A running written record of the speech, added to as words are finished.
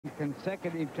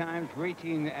consecutive times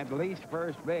reaching at least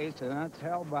first base, and that's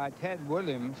held by Ted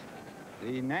Williams.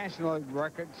 The National League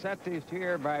record set this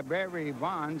year by Barry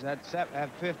Bonds at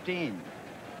 15.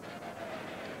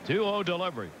 2-0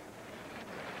 delivery.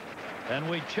 And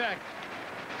we checked.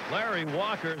 Larry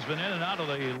Walker's been in and out of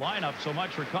the lineup so much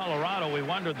for Colorado. We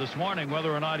wondered this morning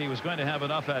whether or not he was going to have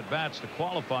enough at-bats to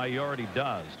qualify. He already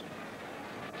does.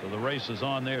 So the race is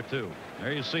on there, too.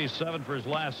 There you see 7 for his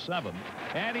last 7.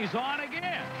 And he's on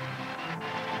again.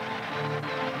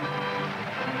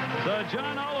 So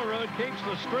John Olerud keeps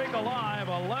the streak alive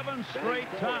 11 straight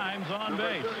times on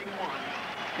base.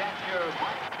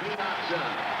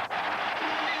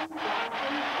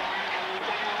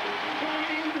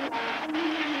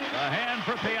 A hand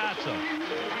for Piazza.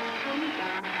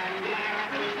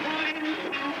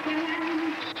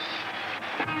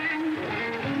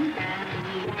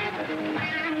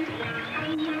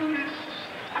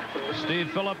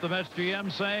 Steve Phillip, the Mets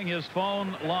GM, saying his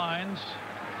phone lines,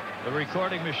 the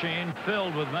recording machine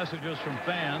filled with messages from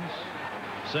fans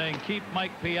saying keep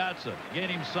Mike Piazza, get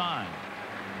him signed.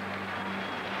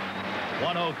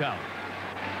 1-0 count.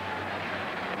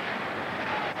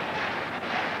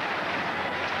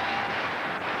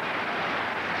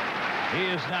 He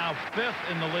is now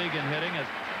 5th in the league in hitting at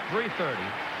 .330,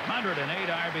 108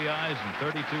 RBIs and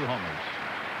 32 homers.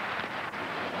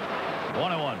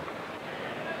 1-1.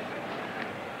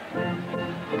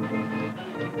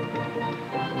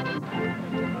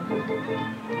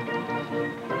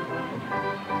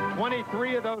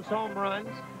 23 of those home runs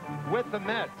with the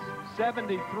Mets.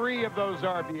 73 of those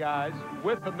RBIs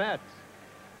with the Mets.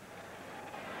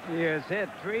 He has hit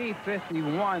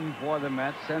 .351 for the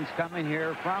Mets since coming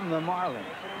here from the Marlins.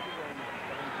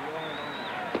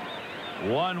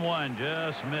 1-1,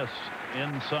 just missed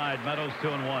inside. Meadows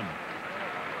 2-1.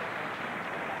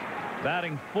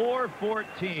 Batting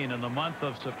 .414 in the month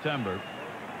of September.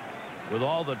 With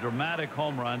all the dramatic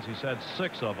home runs, he's had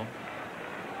 6 of them.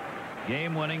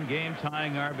 Game-winning,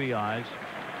 game-tying RBIs.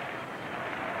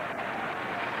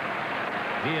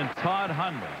 He and Todd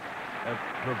Hundley have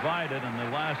provided in the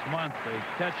last month a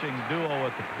catching duo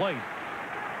at the plate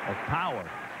of power.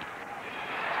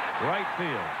 Right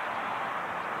field.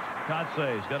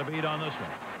 Kotze's got to beat on this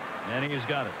one. And he's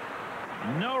got it.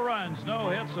 No runs, no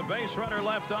hits, a base runner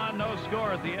left on, no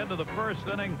score at the end of the first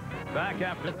inning. Back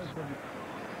after this.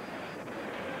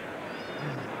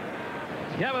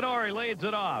 Kevin Ory leads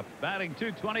it off, batting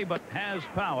 .220, but has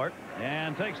power,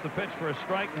 and takes the pitch for a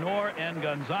strike. Knorr and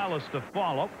Gonzalez to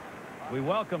follow. We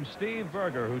welcome Steve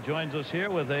Berger, who joins us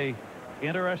here with a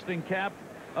interesting cap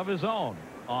of his own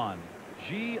on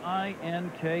Ginkoba.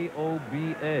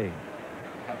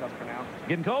 How's that pronounced?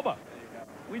 Ginkoba.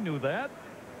 We knew that.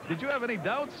 Did you have any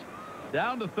doubts?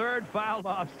 Down to third, fouled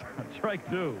off, strike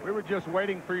 2. We were just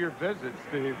waiting for your visit,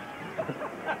 Steve.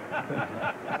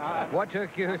 What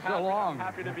took you so long?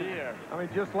 Happy to be here. I mean,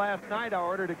 just last night I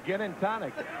ordered a gin and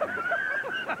tonic.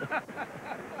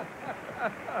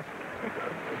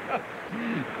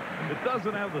 It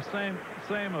doesn't have the same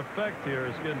effect here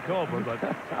as Ginkoba, but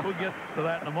we'll get to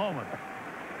that in a moment.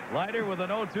 Leiter with an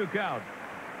 0-2 count.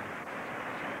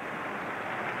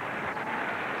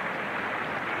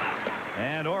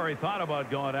 And Ory thought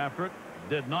about going after it.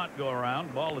 Did not go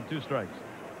around. Ball and 2 strikes.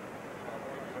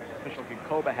 Official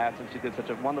Ginkoba hat, since you did such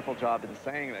a wonderful job in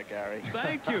saying that, Gary.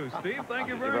 Thank you, Steve. Thank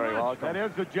you You're very much. welcome.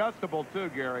 That is adjustable, too,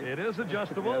 Gary. It is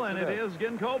adjustable, Yes, and it it is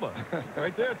Ginkoba.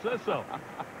 Right there, it says so.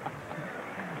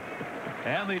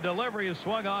 And the delivery is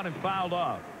swung on and fouled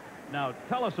off. Now,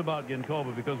 tell us about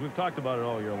Ginkoba, because we've talked about it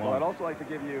all year long. Well, I'd also like to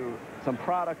give you some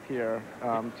product here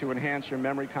to enhance your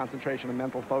memory, concentration, and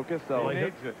mental focus. So Well,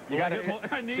 you got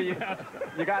I need that.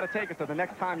 You got to take it so the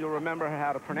next time you'll remember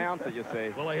how to pronounce it. You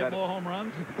see. Will I hit more home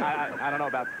runs? I don't know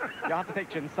about. You'll have to take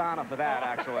Ginsana for that,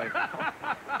 actually.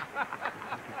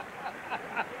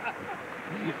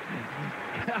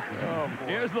 Oh,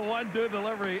 here's the 1-2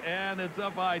 delivery, and it's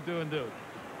up high 2-2.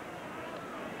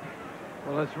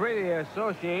 Well, it's really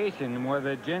association where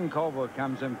the Ginkoba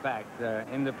comes, in fact,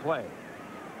 into play.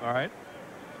 All right.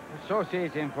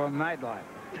 Association from nightlife.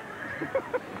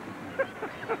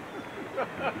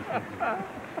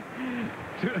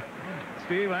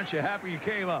 Steve, aren't you happy you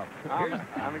came up?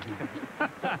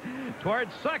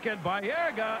 Towards second by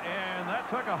Yerga, and that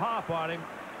took a hop on him.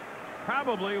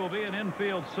 Probably will be an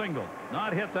infield single.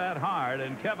 Not hit that hard,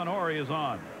 and Kevin Ory is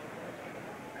on.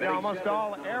 Almost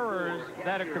all errors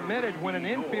that are committed when an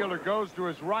infielder goes to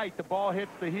his right, the ball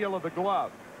hits the heel of the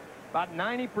glove. About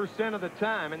 90% of the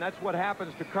time, and that's what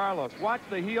happens to Carlos. Watch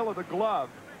the heel of the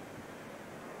glove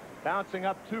bouncing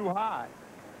up too high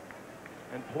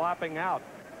and plopping out.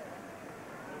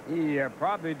 He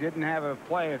probably didn't have a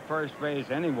play at first base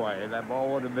anyway. That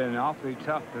ball would have been awfully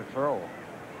tough to throw.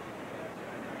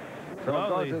 So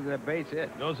Well, it goes as a base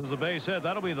hit. Goes as a base hit.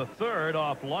 That'll be the third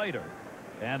off Leiter.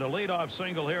 And a leadoff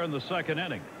single here in the second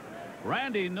inning.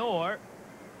 Randy Knorr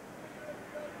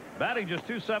batting just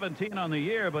 .217 on the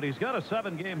year, but he's got a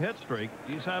 7-game hit streak.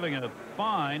 He's having a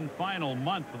fine final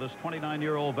month for this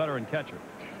 29-year-old veteran catcher.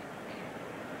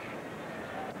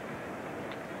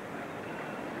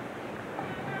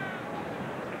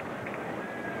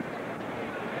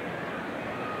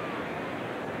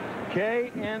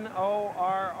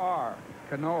 K-N-O-R-R.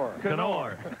 Knorr.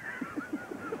 Knorr.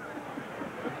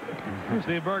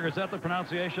 Steve Berger, is that the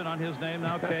pronunciation on his name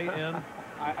now? K-N?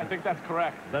 I think that's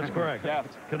correct. That's correct. Yes.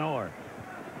 Knorr.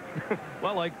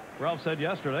 Well, like Ralph said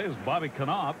yesterday, it's Bobby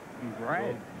Knopf.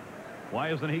 Right. So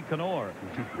why isn't he Knorr?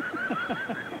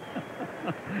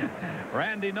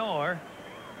 Randy Knorr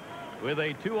with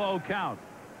a 2-0 count.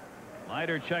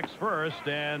 Leiter checks first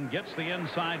and gets the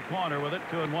inside corner with it,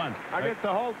 2-1. I guess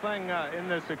the whole thing in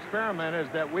this experiment is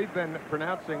that we've been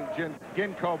pronouncing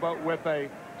Ginkoba with a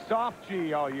soft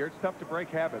G all year. It's tough to break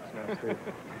habits now, Steve.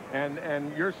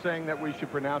 and you're saying that we should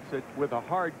pronounce it with a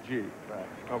hard G. Right.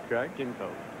 Okay.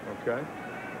 Ginko. Okay.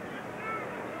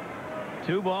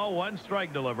 2-ball,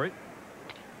 1-strike delivery.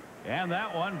 And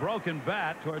that one broken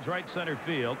bat towards right center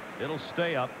field. It'll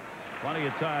stay up. Plenty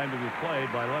of time to be played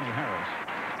by Lenny Harris.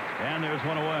 And there's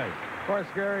one away. Of course,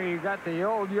 Gary, you got the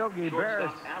old Yogi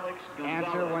Berra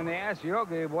answer when they asked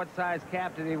Yogi what size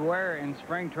cap did he wear in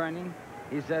spring training.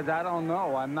 He said, I don't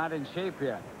know. I'm not in shape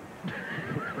yet.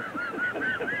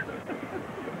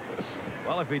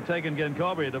 Well, if he'd taken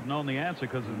Ginkoba, he'd have known the answer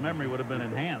because his memory would have been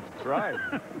enhanced. Right.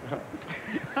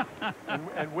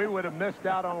 and we would have missed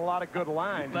out on a lot of good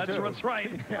lines. That's too. what's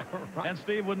right. Yeah, right. And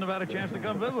Steve wouldn't have had a chance to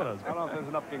come visit us. I don't know if there's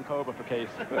enough Ginkoba for Case.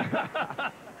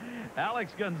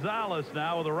 Alex Gonzalez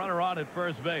now with a runner on at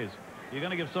first base. You're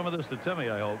going to give some of this to Timmy,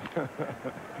 I hope.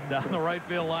 Down the right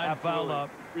field line, Absolutely. fouled up.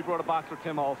 We brought a box for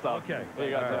Tim also. Okay. There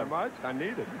you go. All That right. much? I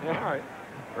need it. All right.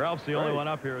 Ralph's the only one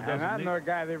up here who And doesn't I'm need the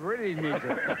guy that really needs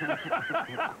it.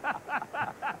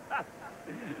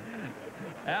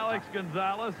 Alex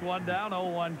Gonzalez, 1 down,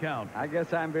 0-1 count. I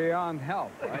guess I'm beyond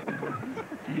help, right?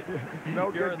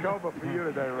 No You're good Coba for you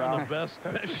today, In Ralph. the best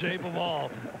shape of all.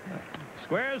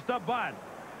 Squares to bunt.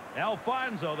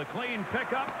 Alfonso, the clean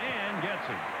pickup, and gets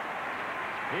him.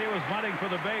 He was bunting for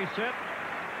the base hit.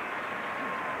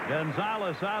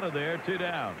 Gonzalez out of there, 2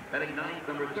 down.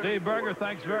 Steve Berger,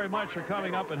 thanks very much for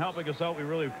coming up and helping us out. We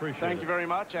really appreciate it. Thank you very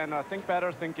much, and think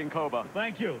better, think Ginkoba.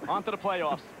 Thank you. On to the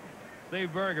playoffs.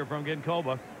 Steve Berger from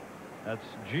Ginkoba. That's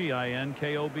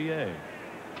G-I-N-K-O-B-A.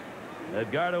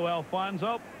 Edgardo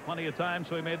Alfonso, plenty of time,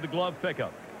 so he made the glove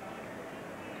pickup.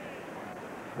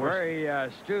 Very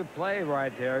astute play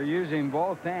right there, using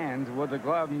both hands with the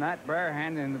glove, not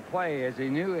barehanding the play, as he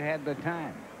knew he had the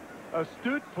time.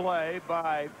 Astute play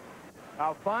by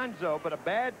Alfonso, but a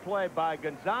bad play by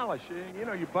Gonzalez. You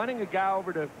know, you're bunting a guy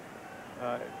over to,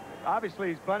 obviously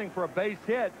he's bunting for a base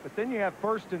hit, but then you have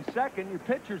first and second. Your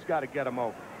pitcher's got to get him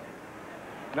over.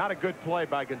 Not a good play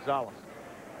by Gonzalez.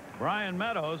 Brian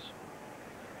Meadows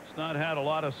has not had a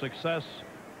lot of success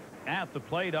at the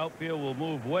plate. Outfield will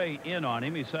move way in on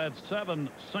him. He's had 7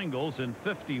 singles in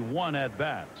 51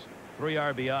 at-bats, 3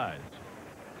 RBIs.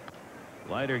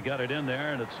 Leiter got it in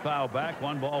there, and it's foul back.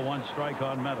 1 ball, 1 strike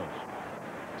on Meadows.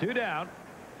 2 down.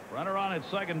 Runner on at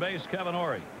second base, Kevin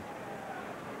Ory.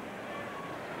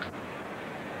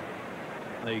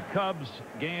 The Cubs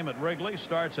game at Wrigley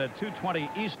starts at 2:20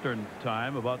 Eastern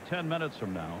time, about 10 minutes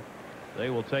from now.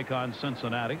 They will take on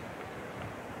Cincinnati.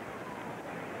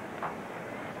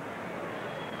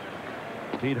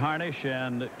 Pete Harnish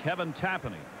and Kevin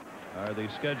Tapani are the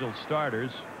scheduled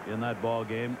starters in that ball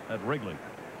game at Wrigley.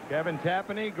 Kevin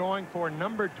Tapani going for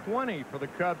number 20 for the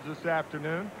Cubs this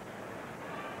afternoon.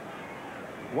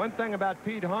 One thing about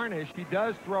Pete Harnish, he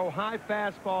does throw high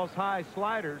fastballs, high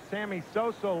sliders. Sammy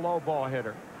Sosa, low ball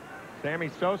hitter. Sammy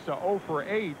Sosa 0 for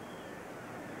 8.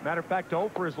 Matter of fact,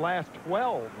 0 for his last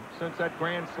 12 since that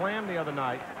grand slam the other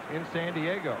night in San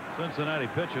Diego. Cincinnati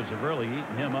pitchers have really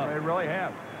eaten him up. They really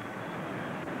have.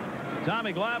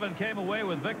 Tommy Glavine came away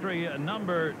with victory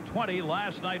number 20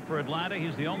 last night for Atlanta.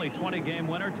 He's the only 20-game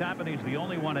winner. Tapani's the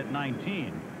only one at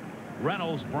 19.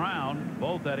 Reynolds, Brown,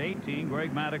 both at 18.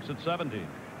 Greg Maddux at 17.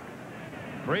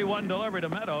 3-1 delivery to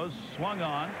Meadows. Swung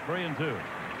on. 3-2.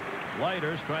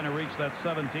 Leiter's trying to reach that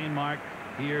 17 mark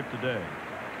here today.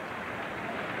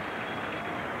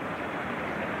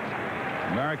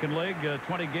 American League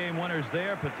 20-game winners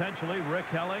there potentially. Rick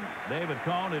Helling, David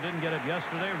Cohn, who didn't get it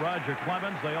yesterday, Roger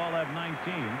Clemens. They all have 19.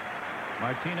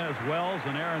 Martinez, Wells,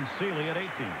 and Aaron Seeley at 18.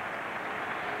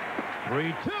 3-2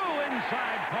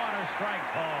 inside corner,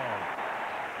 strike call.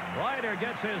 Leiter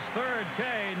gets his third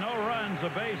K. No runs, a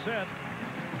base hit.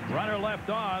 Runner left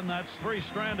on. That's 3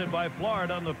 stranded by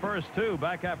Florida on the first 2.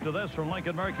 Back after this from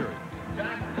Lincoln Mercury.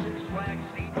 Six Flags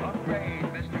seat upgrade,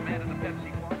 Mr. Man in the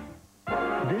Pepsi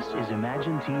Park. This is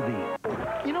Imagine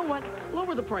TV. You know what?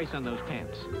 Lower the price on those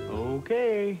pants.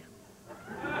 Okay.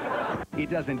 It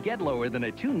doesn't get lower than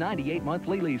a $298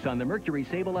 monthly lease on the Mercury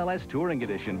Sable LS Touring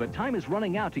Edition, but time is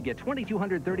running out to get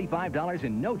 $2,235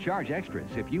 in no-charge extras.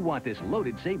 If you want this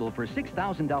loaded Sable for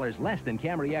 $6,000 less than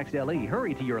Camry XLE,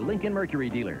 hurry to your Lincoln Mercury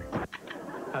dealer.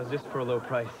 How's this for a low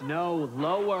price? No,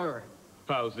 lower.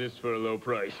 How's this for a low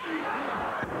price?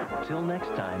 Till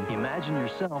next time, imagine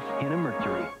yourself in a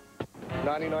Mercury.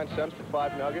 99 cents for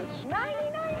 5 nuggets.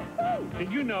 99 cents!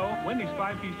 Did you know Wendy's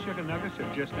 5-piece chicken nuggets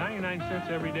are just 99 cents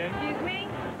every day? Excuse me?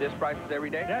 This price is every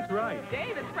day? That's right.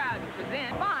 Dave is proud to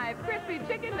present 5 crispy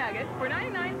chicken nuggets for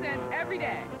 99 cents every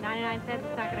day. 99 cents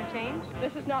is not going to change?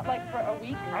 This is not like for a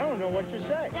week. I don't know what to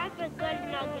say. That's a good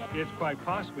nugget. It's quite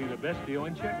possibly the best deal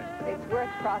in chicken. It's worth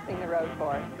crossing the road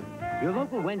for. Your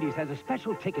local Wendy's has a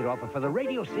special ticket offer for the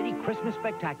Radio City Christmas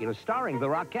Spectacular starring the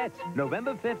Rockettes,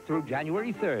 November 5th through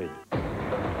January 3rd.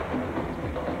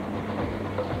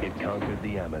 It conquered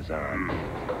the Amazon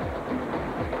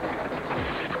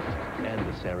and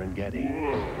the Serengeti.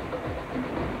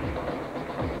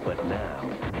 But now,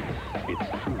 it's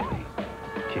truly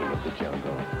king of the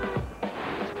jungle.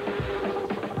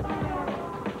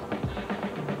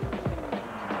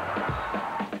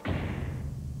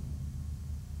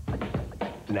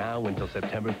 Now until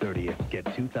September 30th, get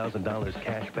 $2,000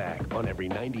 cash back on every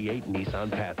 98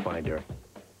 Nissan Pathfinder.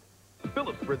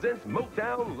 Phillips presents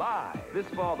Motown Live. This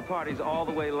fall, the party's all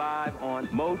the way live on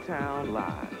Motown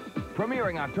Live.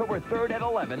 Premiering October 3rd at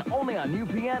 11, only on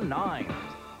UPN 9.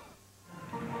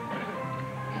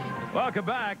 Welcome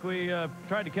back. We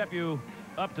tried to keep you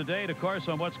up to date, of course,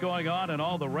 on what's going on in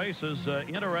all the races.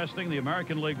 Interesting, the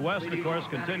American League West, of course,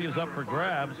 continues up for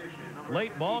grabs.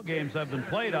 Late ball games have been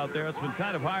played out there. It's been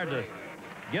kind of hard to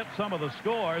get some of the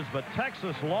scores, but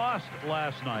Texas lost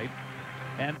last night,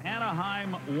 and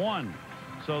Anaheim won.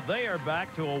 So they are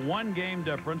back to a 1-game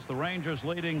difference. The Rangers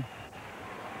leading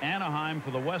Anaheim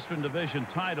for the Western Division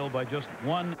title by just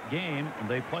 1 game, and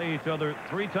they play each other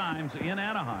 3 times in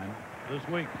Anaheim this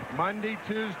week. Monday,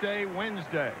 Tuesday,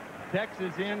 Wednesday.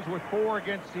 Texas ends with 4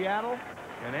 against Seattle,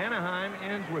 and Anaheim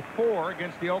ends with 4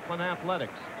 against the Oakland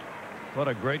Athletics. What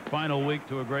a great final week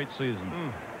to a great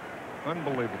season.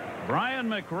 Unbelievable. Brian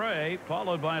McRae,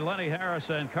 followed by Lenny Harris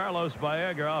and Carlos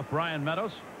Baerga off Brian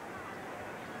Meadows.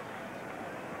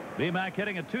 B-Mac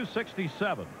hitting at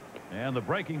 .267. And the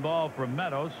breaking ball from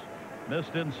Meadows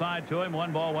missed inside to him.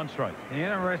 1 ball, 1 strike. The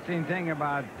interesting thing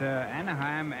about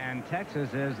Anaheim and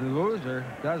Texas is the loser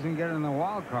doesn't get in the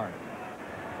wild card.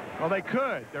 Well, they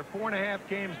could. They're 4.5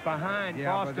 games behind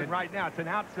Boston right now. It's an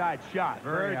outside shot.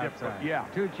 Very difficult. Yeah.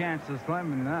 2 chances,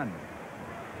 slim and none.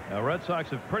 Now, Red Sox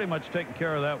have pretty much taken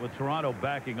care of that with Toronto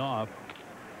backing off.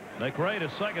 McRae to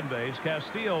second base.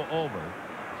 Castillo over.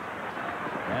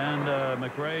 And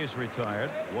McRae's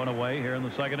retired. 1 away here in the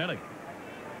 2nd inning.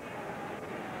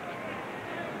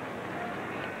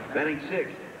 Batting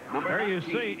 6. There you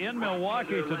see in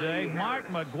Milwaukee today, Mark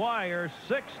McGwire,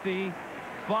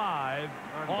 65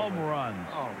 home runs.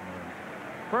 Oh, man.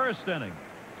 First inning.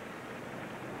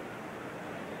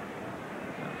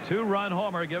 2-run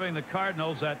homer giving the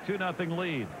Cardinals that 2-0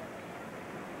 lead.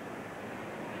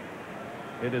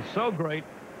 It is so great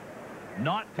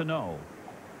not to know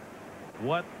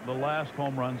what the last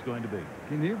home run's going to be.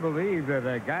 Can you believe that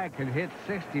a guy could hit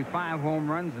 65 home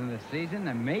runs in the season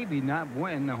and maybe not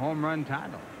win the home run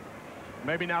title?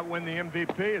 Maybe not win the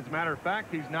MVP. As a matter of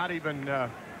fact, he's not even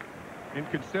in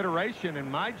consideration, in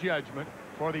my judgment,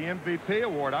 for the MVP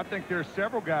award. I think there's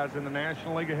several guys in the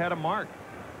National League ahead of Mark.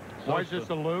 Moises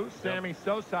Alou, Sammy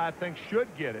Sosa, I think, should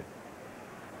get it.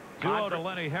 2-0 to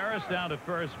Lenny Harris. Down to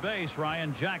first base,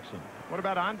 Ryan Jackson. What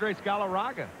about Andres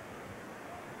Galarraga?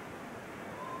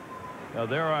 Now,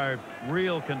 there are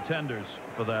real contenders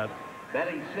for that.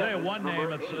 Say one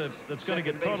name that's going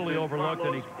to get totally overlooked,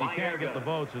 and he can't get the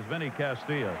votes, is Vinny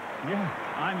Castilla. Yeah.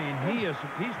 I mean,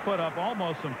 he's put up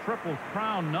almost some Triple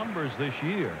Crown numbers this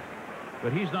year,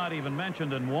 but he's not even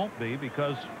mentioned and won't be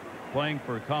because playing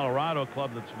for a Colorado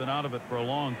club that's been out of it for a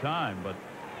long time. But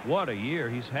what a year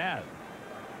he's had.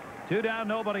 2 down,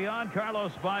 nobody on.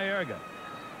 Carlos Baerga.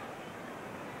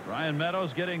 Ryan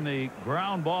Meadows getting the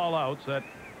ground ball outs. That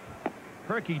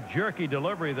herky-jerky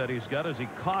delivery that he's got as he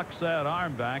cocks that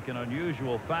arm back in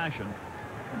unusual fashion.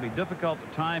 It'll be difficult to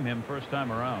time him first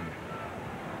time around.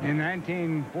 In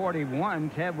 1941,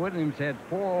 Ted Williams had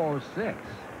 406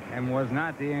 and was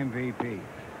not the MVP.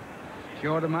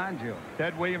 Joe DiMaggio.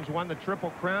 Ted Williams won the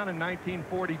Triple Crown in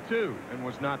 1942 and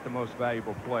was not the most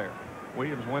valuable player.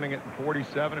 Williams winning it in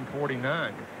 47 and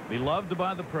 49. Beloved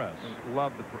by the press.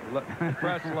 Loved the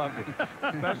press loved it,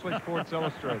 especially Sports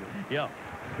Illustrated. Yeah.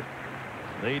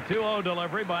 The 2-0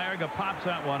 delivery. Baerga pops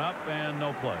that one up and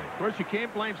no play. Of course, you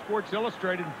can't blame Sports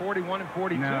Illustrated in 41 and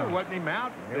 42. No. Wasn't even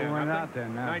out They weren't out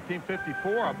then, no.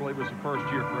 1954, I believe, was the first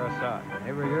year for SI.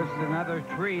 They were just another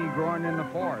tree growing in the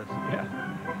forest. Yeah.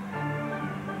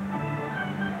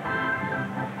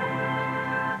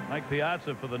 Mike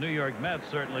Piazza for the New York Mets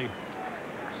certainly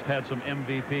had some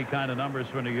MVP kind of numbers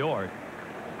for New York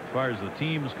as far as the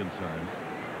team's concerned.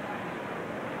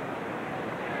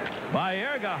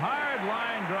 Baerga, hard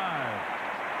line drive.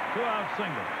 2-out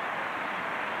single.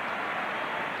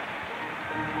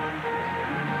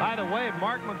 By the way,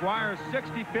 Mark McGwire's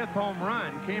 65th home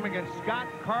run came against Scott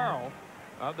Carl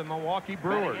of the Milwaukee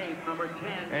Brewers.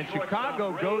 And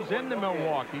Chicago goes into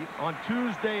Milwaukee on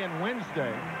Tuesday and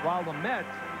Wednesday while the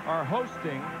Mets are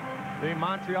hosting the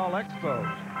Montreal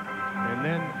Expos. And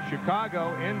then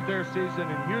Chicago ends their season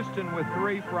in Houston with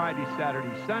 3 Friday,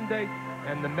 Saturday, Sunday.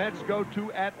 And the Mets go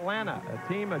to Atlanta, a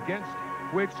team against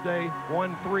which they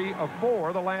won 3 of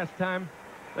 4 the last time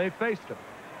they faced them.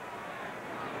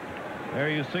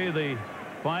 There you see the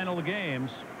final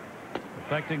games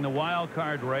affecting the wild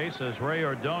card race as Ray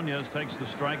Ordonez takes the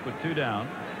strike with 2 down.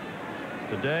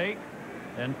 Today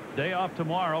and day off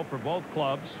tomorrow for both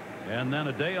clubs, and then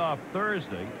a day off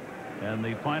Thursday, and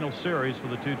the final series for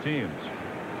the 2 teams.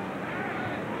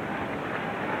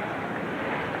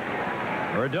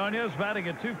 Ordonez batting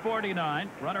at .249,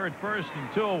 runner at first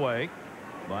and 2 away.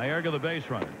 Baerga the base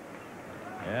runner,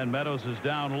 and Meadows is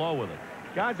down low with it.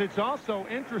 Guys, it's also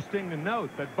interesting to note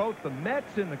that both the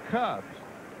Mets and the Cubs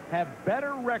have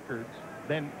better records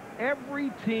than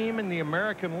every team in the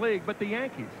American League but the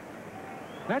Yankees.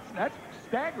 That's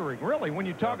staggering, really, when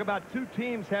you talk about 2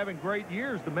 teams having great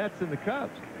years, the Mets and the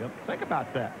Cubs. Yep. Think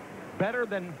about that. Better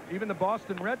than even the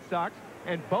Boston Red Sox,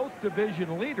 and both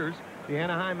division leaders, the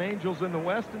Anaheim Angels in the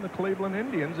West and the Cleveland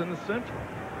Indians in the Central.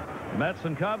 Mets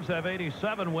and Cubs have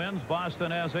 87 wins.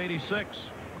 Boston has 86.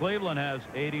 Cleveland has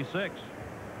 86.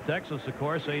 Texas, of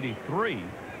course, 83,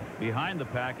 behind the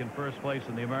pack in first place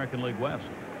in the American League West.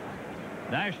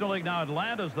 National League now,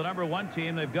 Atlanta's the #1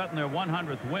 team. They've gotten their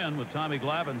 100th win with Tommy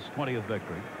Glavine's 20th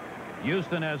victory.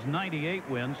 Houston has 98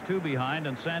 wins, 2 behind,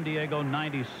 and San Diego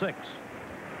 96.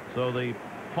 So the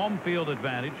home field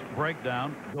advantage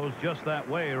breakdown goes just that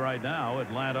way right now.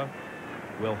 Atlanta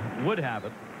would have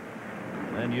it,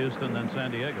 then Houston, then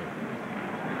San Diego.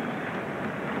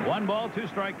 1 ball, 2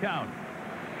 strike count.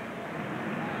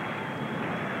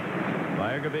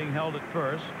 Baerga being held at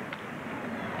first.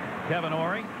 Kevin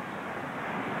Ory.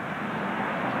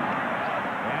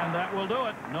 And that will do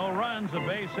it. No runs, a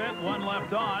base hit, 1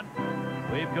 left on.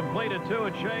 We've completed 2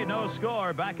 at Shea, no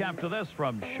score. Back after this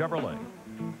from Chevrolet.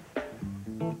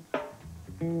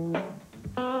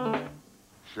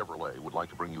 Chevrolet would like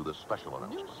to bring you this special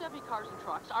announcement. New Chevy cars and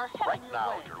trucks are heading Right your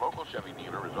now, way. your local Chevy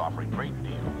dealer is offering great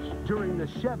deals. During the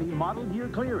Chevy Model Year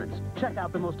Clearance, check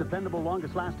out the most dependable,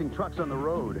 longest-lasting trucks on the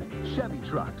road. Chevy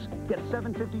trucks. Get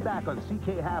 $750 back on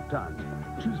CK half-tons.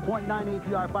 Choose 0.9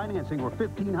 APR financing or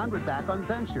 $1,500 back on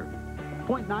Venture.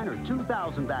 0.9 or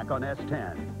 $2,000 back on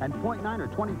S10. And 0.9 or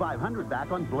 $2,500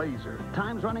 back on Blazer.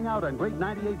 Time's running out on great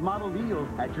 98 model deals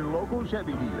at your local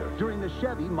Chevy dealer during the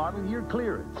Chevy Model Year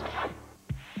Clearance.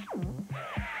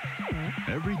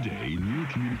 Every day, new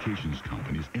communications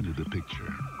companies enter the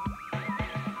picture.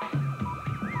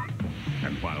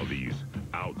 And while these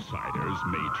outsiders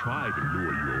may try to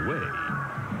lure you away,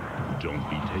 don't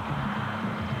be taken.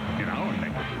 In our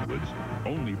neck of the woods,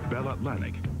 only Bell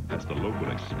Atlantic has the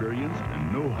local experience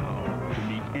and know-how to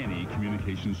meet any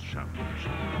communications challenge,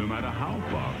 no matter how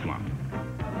far-flung.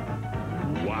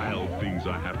 Wild things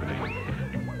are happening.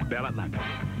 Bell Atlantic.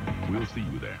 We'll see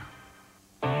you there.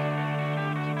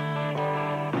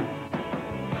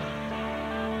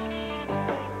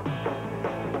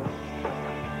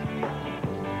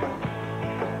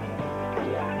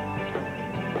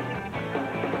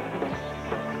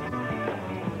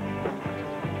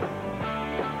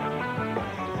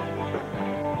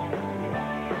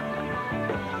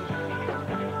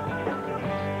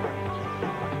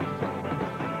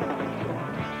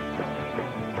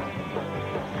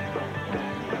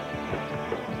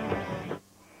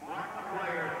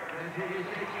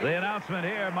 The announcement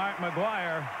here, Mark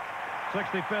McGwire,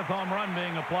 65th home run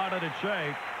being applauded at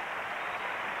Shea.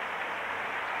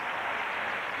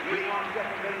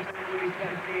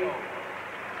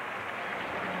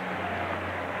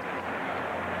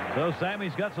 So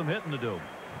Sammy's got some hitting to do.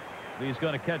 He's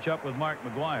going to catch up with Mark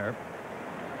McGwire.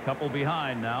 Couple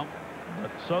behind now.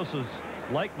 But Sosa's,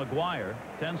 like McGwire,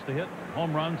 tends to hit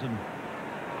home runs and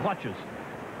clutches.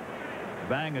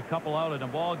 Bang a couple out in a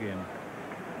ball game.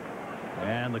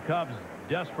 And the Cubs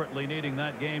desperately needing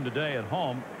that game today at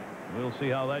home. We'll see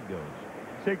how that goes.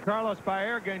 See Carlos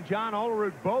Baerga and John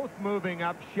Olerud both moving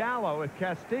up shallow. If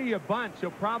Castillo bunts,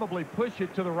 he'll probably push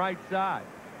it to the right side.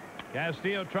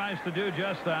 Castillo tries to do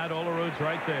just that. Olerud's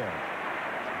right there.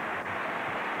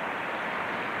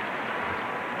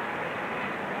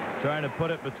 Trying to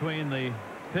put it between the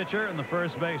pitcher and the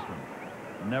first baseman.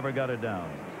 Never got it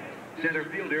down. Center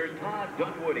fielder Todd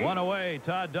Dunwoody. One away.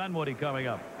 Todd Dunwoody coming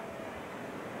up.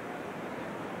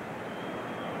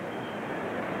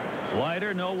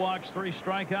 Leiter, no walks, 3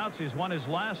 strikeouts. He's won his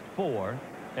last 4.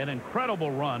 An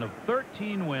incredible run of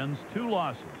 13 wins, 2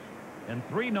 losses, and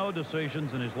 3 no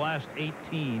decisions in his last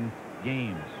 18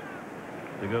 games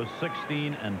to go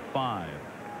 16-5.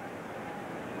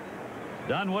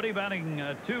 Dunwoody batting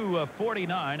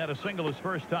 .249 at a single his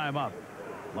first time up.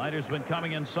 Leiter's been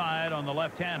coming inside on the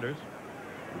left-handers.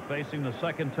 Facing the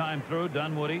second time through,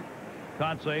 Dunwoody,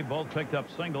 Kotsay both picked up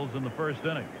singles in the first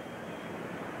inning.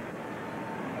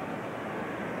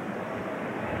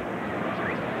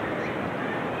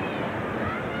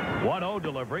 .1-0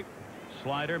 delivery.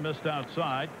 Slider missed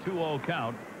outside. 2-0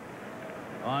 count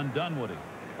on Dunwoody.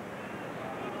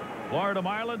 Florida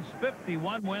Marlins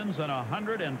 51 wins and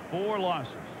 104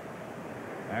 losses.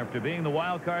 After being the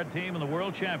wild card team and the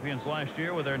world champions last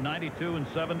year with their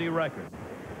 92-70 record.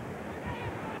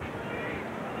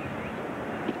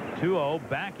 2-0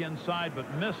 back inside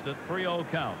but missed it. 3-0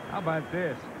 count. How about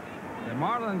this? The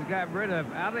Marlins got rid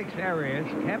of Alex Arias,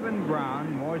 Kevin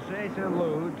Brown, Moises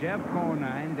Alou, Jeff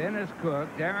Conine, Dennis Cook,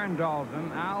 Darren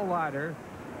Dalton, Al Leiter,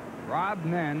 Rob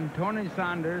Nen, Tony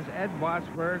Saunders, Ed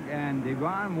Botsberg, and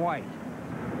Devon White.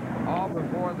 All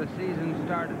before the season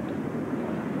started.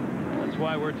 That's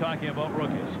why we're talking about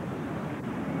rookies.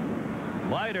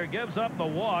 Leiter gives up the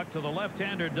walk to the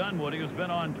left-hander Dunwoody, who's been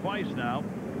on twice now.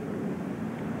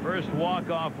 First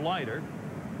walk-off Leiter.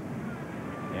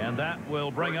 And that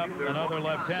will bring up another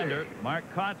left-hander, Mark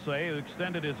Kotsay, who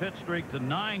extended his hit streak to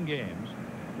 9 games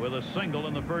with a single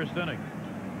in the first inning.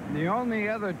 The only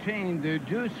other team to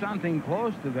do something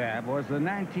close to that was the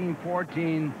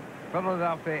 1914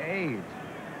 Philadelphia A's.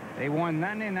 They won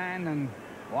 99 and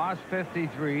lost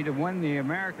 53 to win the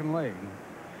American League.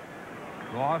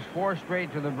 Lost 4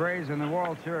 straight to the Braves in the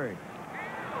World Series.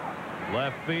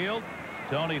 Left field,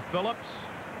 Tony Phillips.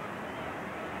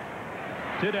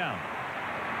 2 down.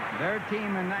 Their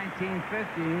team in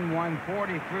 1915 won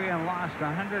 43 and lost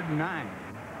 109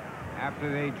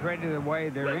 after they traded away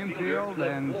their infield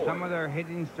and some of their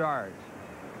hitting stars.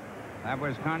 That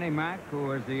was Connie Mack, who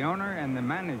was the owner and the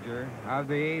manager of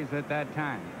the A's at that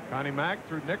time. Connie Mack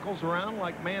threw nickels around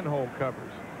like manhole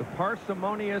covers. The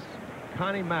parsimonious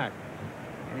Connie Mack.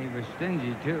 And he was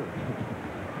stingy, too.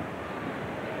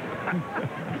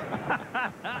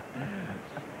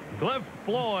 Cliff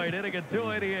Floyd hitting at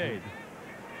 .288.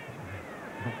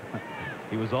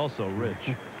 He was also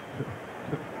rich.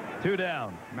 2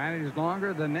 down. Managed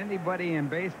longer than anybody in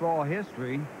baseball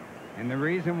history, and the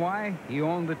reason why, he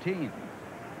owned the team.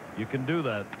 You can do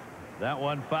that. That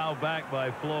one fouled back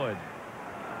by Floyd.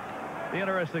 The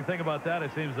interesting thing about that,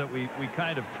 it seems that we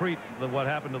kind of treat what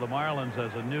happened to the Marlins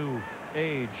as a new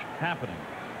age happening.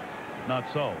 Not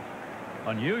so.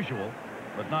 Unusual,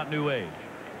 but not new age.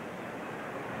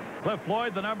 Cliff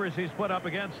Floyd, the numbers he's put up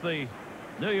against the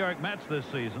New York Mets this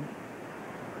season.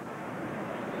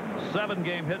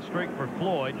 7-game hit streak for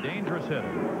Floyd. Dangerous hitter.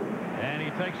 And he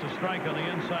takes a strike on the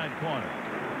inside corner.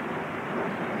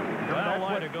 Well,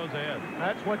 Leiter goes ahead.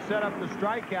 That's what set up the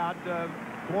strikeout.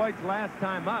 Floyd's last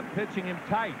time up, pitching him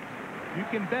tight. You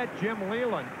can bet Jim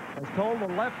Leland has told the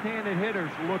left-handed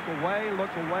hitters, look away,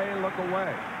 look away, look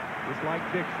away. Just like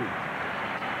Dixie.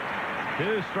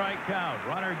 2-strike count.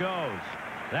 Runner goes.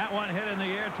 That one hit in the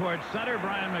air towards center.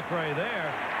 Brian McRae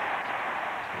there.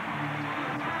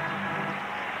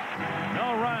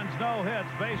 No runs, no hits.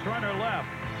 Base runner left.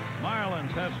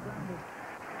 Marlins have.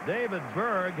 David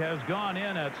Berg has gone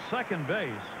in at second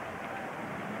base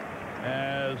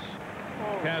as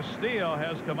Castillo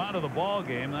has come out of the ball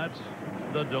game. That's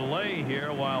the delay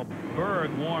here while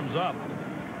Berg warms up.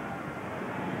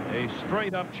 A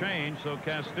straight up change, so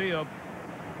Castillo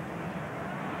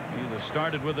either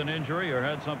started with an injury or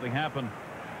had something happen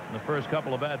in the first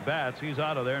couple of at-bats. He's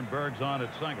out of there, and Berg's on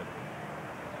at second.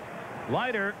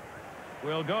 Leiter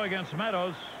will go against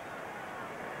Meadows.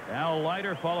 Al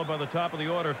Leiter, followed by the top of the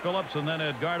order Phillips, and then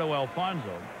Edgardo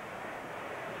Alfonso.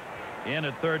 In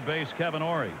at third base, Kevin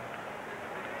Ory.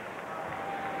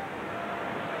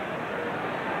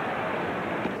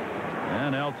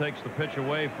 And L takes the pitch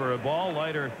away for a ball.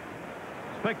 Leiter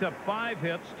has picked up 5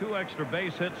 hits, 2 extra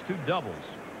base hits, 2 doubles.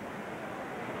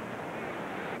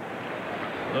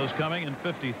 Those coming in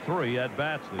 53 at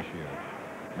bats this year.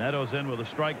 Meadows in with a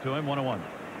strike to him, 1-1.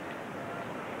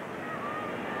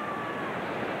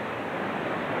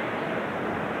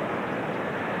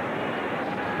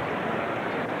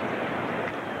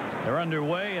 They're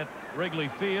underway at Wrigley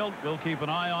Field. We'll keep an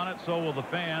eye on it. So will the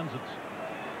fans.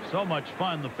 It's so much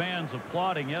fun. The fans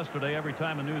applauding yesterday every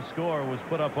time a new score was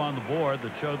put up on the board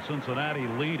that showed Cincinnati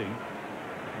leading.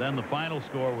 Then the final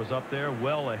score was up there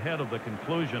well ahead of the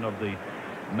conclusion of the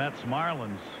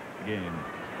Mets-Marlins game.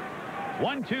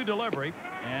 1-2 delivery,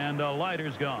 and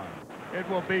Leiter's gone. It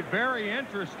will be very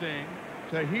interesting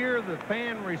to hear the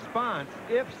fan response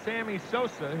if Sammy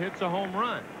Sosa hits a home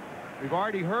run. We've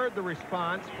already heard the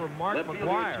response from Mark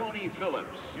McGwire. Tony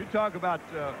Phillips. You talk about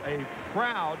a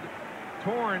crowd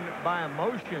torn by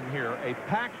emotion here. A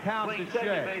packed house at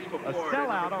Shea. A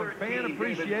sellout on Fan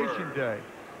Appreciation Day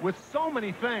with so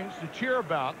many things to cheer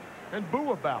about and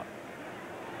boo about.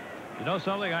 You know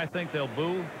something? I think they'll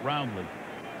boo roundly.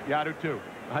 Yeah, I do too.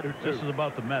 I do too. This is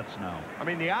about the Mets now. I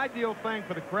mean, the ideal thing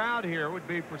for the crowd here would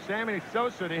be for Sammy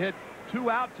Sosa to hit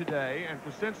 2 out today and for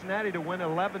Cincinnati to win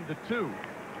 11-2.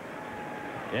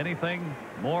 Anything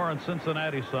more on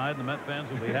Cincinnati's side, the Met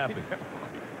fans will be happy.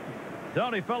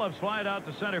 Tony Phillips flying out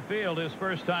to center field, his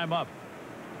first time up.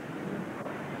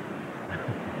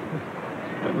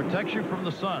 It protects you from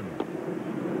the sun.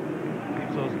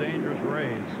 Keeps those dangerous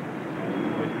rays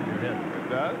away from your head. It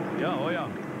does? Yeah, oh yeah.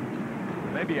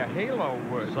 Maybe a halo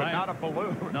would, but not a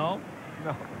balloon. No.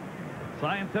 No.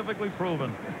 Scientifically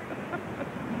proven.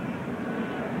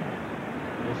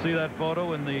 We'll see that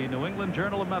photo in the New England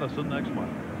Journal of Medicine next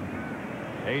month.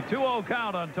 A 2-0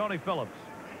 count on Tony Phillips.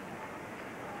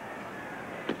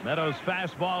 Meadows'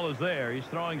 fastball is there. He's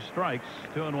throwing strikes,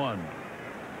 2-1.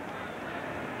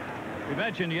 We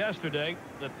mentioned yesterday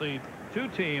that the two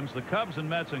teams, the Cubs and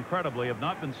Mets, incredibly, have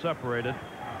not been separated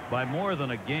by more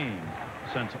than a game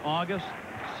since August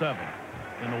 7th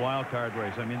in the wild card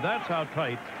race. I mean, that's how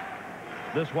tight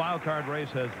this wild card race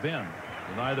has been.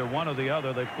 With either one or the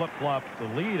other, they flip-flopped the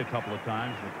lead a couple of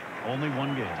times, but only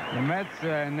one game. The Mets,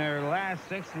 in their last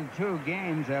 62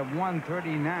 games, have won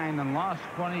 39 and lost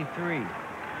 23.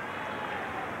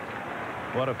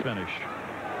 What a finish.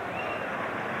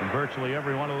 And virtually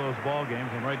every one of those ball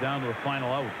games went right down to the final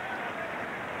out.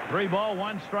 3-ball,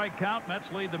 1-strike count.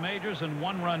 Mets lead the majors in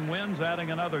 1-run wins,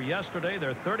 adding another yesterday.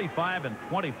 They're 35 and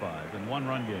 25 in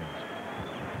 1-run games.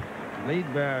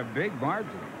 Lead by a big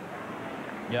margin.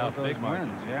 Yeah, big margin.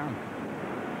 Yeah.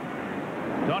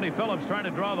 Tony Phillips trying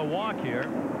to draw the walk here.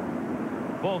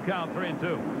 Full count, 3-2.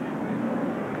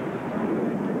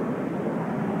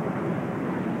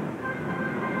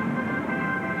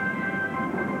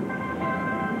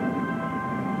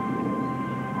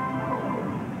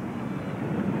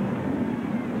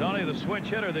 Tony, the switch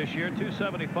hitter this year,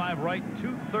 275 right,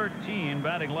 213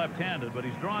 batting left-handed, but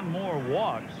he's drawn more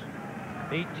walks.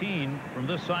 18 from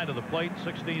this side of the plate,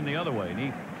 16 the other way. And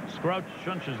he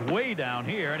scrunches way down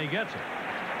here, and he gets it.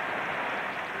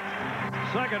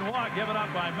 Second walk given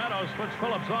up by Meadows, puts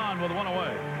Phillips on with 1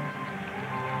 away.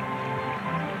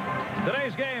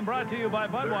 Today's game brought to you by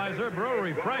Budweiser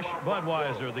Brewery. Fresh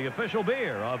Budweiser, the official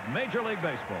beer of Major League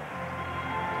Baseball.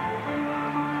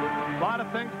 A lot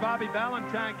of things Bobby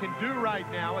Valentine can do right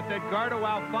now with Edgardo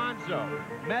Alfonso.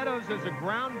 Meadows is a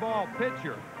ground ball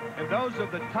pitcher, and those are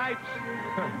the types,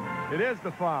 it is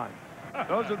the fun.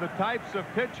 Those are the types of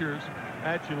pitchers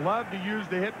that you love to use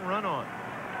the hit and run on.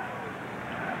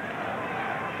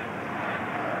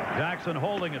 Jackson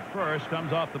holding at first,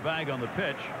 comes off the bag on the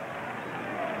pitch.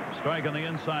 Strike on the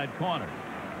inside corner.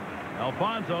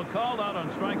 Alfonso called out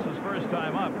on strikes his first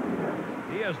time up.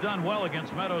 He has done well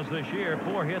against Meadows this year.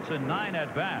 4 hits and 9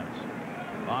 at-bats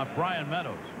off Brian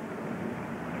Meadows.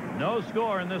 No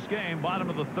score in this game, bottom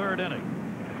of the 3rd inning.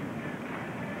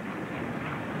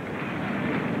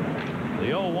 The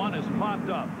 0-1 is popped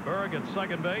up. Berg at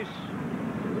second base.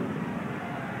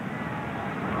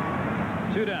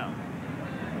 2 down.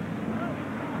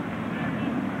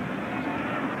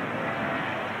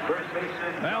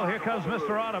 Well, here comes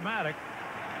Mr. Automatic.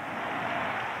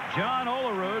 John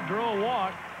Olerud drew a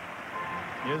walk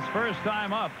his first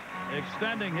time up,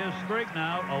 extending his streak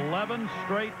now 11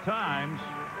 straight times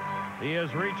he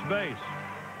has reached base.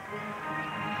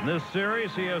 In this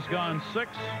series, he has gone 6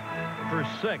 for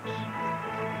 6.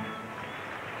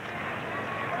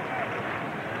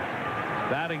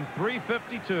 Batting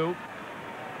 .352.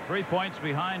 3 points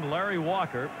behind Larry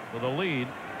Walker for the lead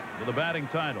for the batting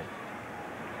title.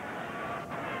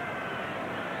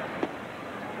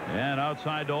 And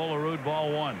outside to Olerud,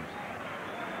 ball 1.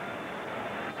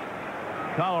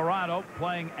 Colorado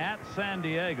playing at San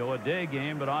Diego, a day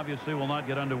game, but obviously will not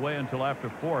get underway until after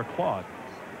 4 o'clock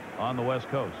on the West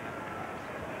Coast.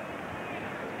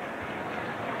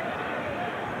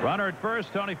 Runner at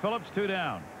first, Tony Phillips, 2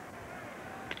 down.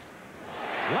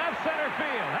 Left center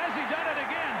field. Has he done it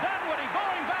again? Dunwoody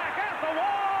going back at the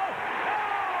wall.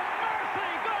 Oh,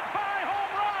 mercy. Goodbye,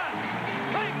 home run.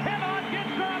 They cannot get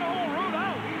John Olerud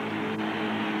out.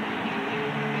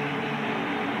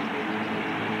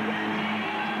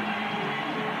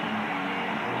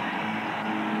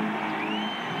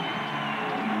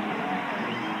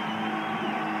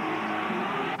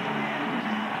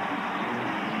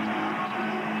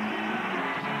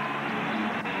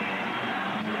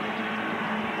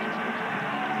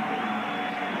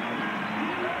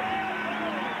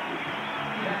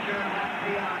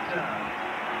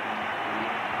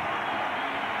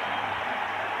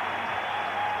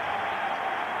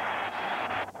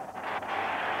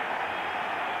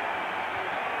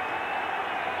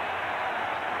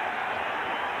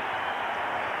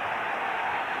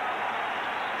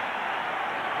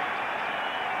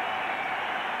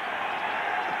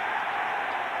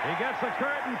 He gets a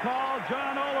curtain call.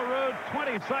 John Olerud,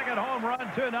 22nd home run,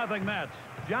 2-0 Mets.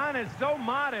 John is so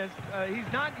modest. He's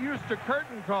not used to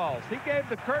curtain calls. He gave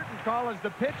the curtain call as the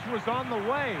pitch was on the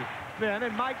way, Finn,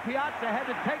 and Mike Piazza had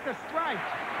to take a strike.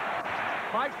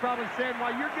 Mike's probably saying,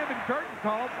 while you're giving curtain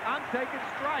calls, I'm taking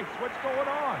strikes. What's going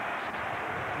on?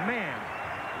 Man.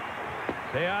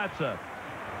 Piazza.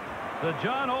 The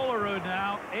John Olerud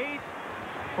now 8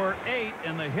 for 8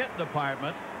 in the hit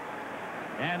department.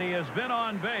 And he has been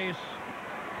on base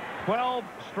 12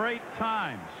 straight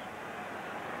times.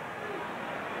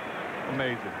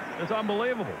 Amazing. It's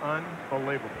unbelievable.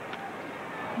 Unbelievable.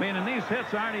 I mean, and these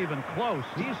hits aren't even close.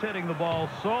 He's hitting the ball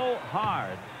so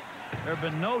hard. There have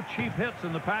been no cheap hits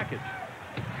in the package.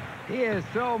 He is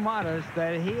so modest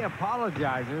that he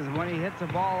apologizes when he hits a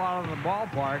ball out of the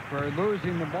ballpark for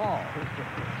losing the ball.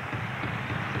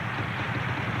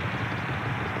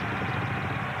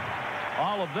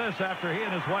 All of this after he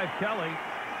and his wife Kelly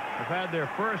have had their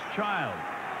first child.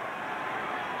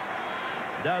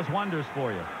 Does wonders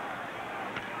for you.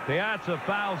 Piazza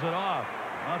fouls it off.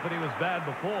 Not that he was bad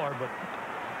before, but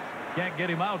can't get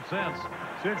him out since.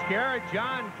 Since Garrett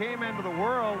John came into the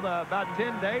world about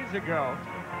 10 days ago,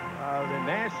 the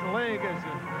National League has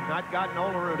not gotten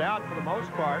Olerud out for the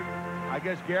most part. I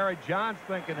guess Garrett John's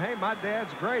thinking, hey, my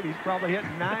dad's great. He's probably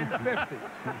hitting 950.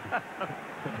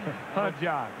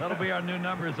 John. That'll be our new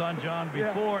numbers on John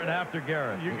before and after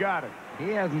Garrett. You got it. He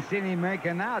hasn't seen him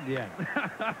making out yet.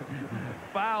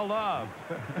 Fouled off.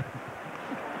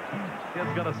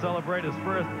 Kid's going to celebrate his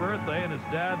first birthday, and his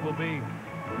dad will be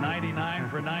 99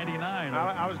 for 99.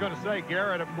 I was going to say,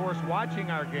 Garrett, of course,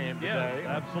 watching our game today.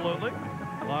 Yes, absolutely.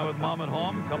 Along with Mom at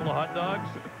home, a couple of hot dogs.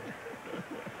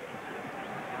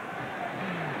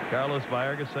 Carlos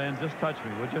Baerga saying, just touch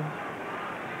me, would you?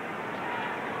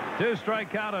 2 strike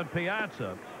count on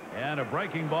Piazza, and a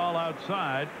breaking ball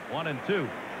outside, 1-2.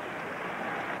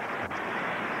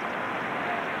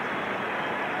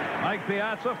 Mike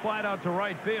Piazza flied out to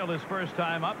right field his first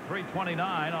time up,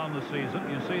 329 on the season.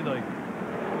 You see the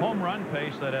home run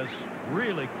pace that has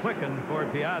really quickened for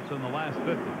Piazza in the last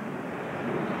 50.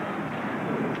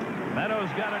 Meadows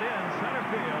got it in center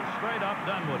field, straight up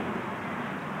Dunwoody.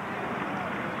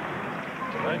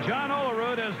 John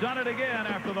Olerud has done it again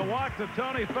after the walk to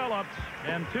Tony Phillips,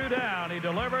 and 2 down. He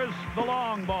delivers the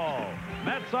long ball.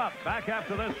 Mets up. Back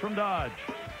after this from Dodge.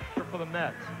 For the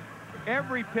Mets.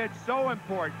 Every pitch so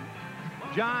important.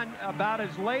 John, about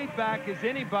as laid back as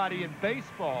anybody in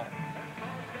baseball.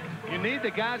 You need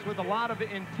the guys with a lot of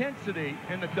intensity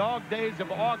in the dog days of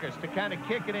August to kind of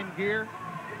kick it in gear.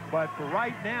 But for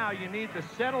right now, you need the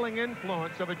settling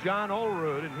influence of a John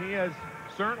Olerud, and he has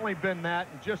certainly been that,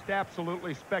 and just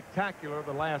absolutely spectacular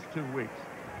the last 2 weeks.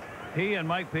 He and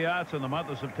Mike Piazza in the month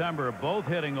of September are both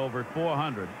hitting over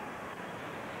 400.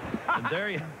 And there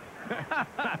you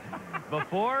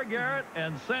before Garrett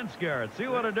and since Garrett. See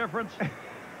what a difference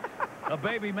a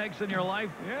baby makes in your life?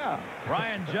 Yeah.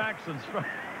 Ryan Jackson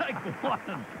strike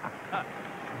 1.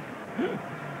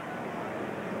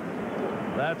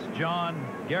 That's John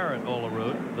Garrett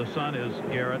Olerud. The son is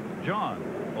Garrett John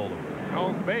Olerud.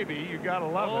 Oh, baby, you gotta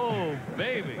love it. Oh,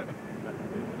 baby.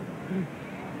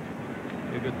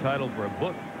 A good title for a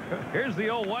book. Here's the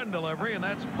 0-1 delivery, and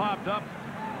that's popped up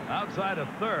outside of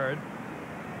third.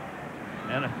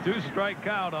 And a 2-strike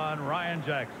count on Ryan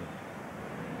Jackson.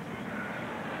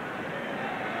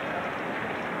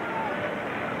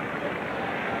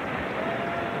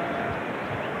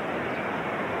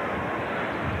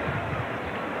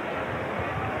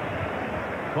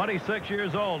 26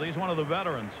 years old. He's one of the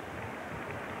veterans.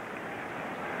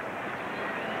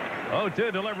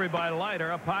 0-2 delivery by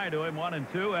Leiter. Up high to him.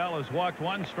 1-2. Al has walked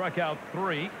 1, struck out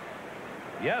 3.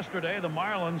 Yesterday, the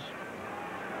Marlins,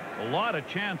 a lot of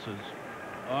chances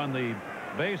on the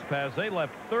base paths. They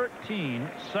left 13,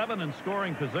 7 in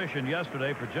scoring position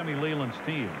yesterday for Jimmy Leland's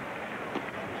team.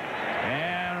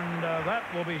 And that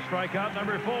will be strikeout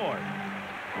number 4.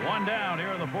 1 down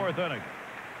here in the 4th inning.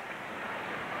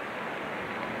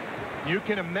 You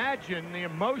can imagine the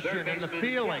emotion and the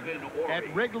feeling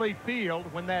at Wrigley Field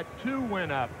when that 2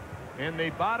 went up in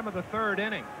the bottom of the 3rd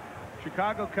inning.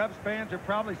 Chicago Cubs fans are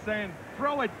probably saying,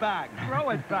 throw it back, throw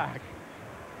it back.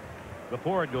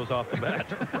 Before it goes off the bat.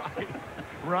 Right.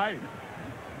 Right.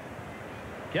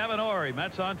 Kevin Ory,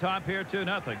 Mets on top here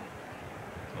 2-0.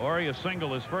 Ory a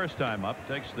single his first time up.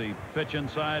 Takes the pitch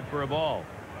inside for a ball.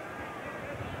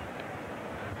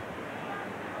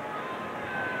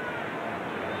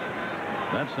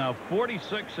 That's now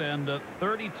 46 and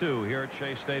 32 here at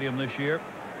Shea Stadium this year.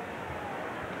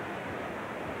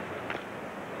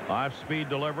 5-speed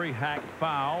delivery, hacked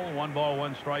foul. 1 ball,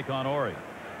 1 strike on Ory.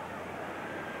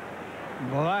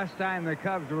 The last time the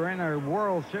Cubs were in a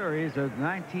World Series was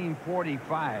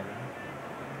 1945.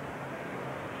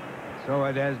 So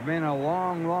it has been a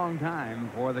long, long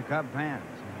time for the Cub fans.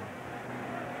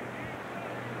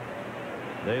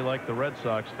 They, like the Red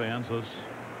Sox fans, those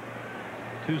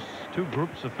two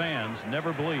groups of fans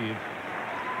never believe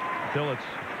until it's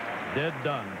dead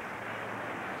done.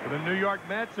 For the New York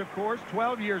Mets, of course,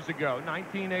 12 years ago,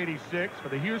 1986. For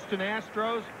the Houston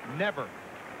Astros, never.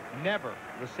 Never.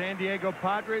 The San Diego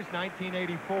Padres,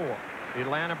 1984. The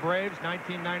Atlanta Braves,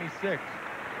 1996.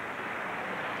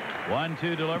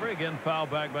 1-2 delivery. Again, foul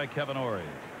back by Kevin Ory.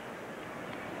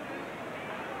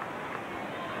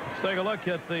 Let's take a look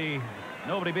at the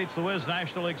Nobody Beats the Wiz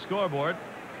National League scoreboard.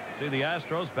 See the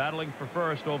Astros battling for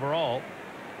first overall.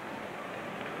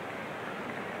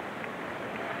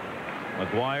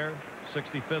 McGuire,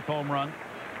 65th home run.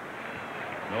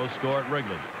 No score at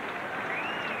Wrigley.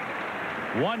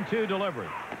 1-2 delivery.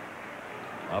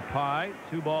 Up high,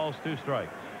 2 balls, 2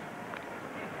 strikes.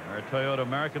 Our Toyota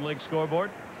American League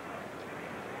scoreboard.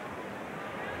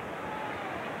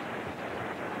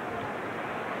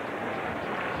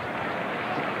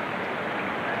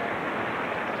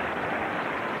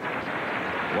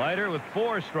 Leiter with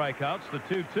 4 strikeouts, the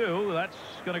 2-2. That's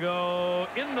going to go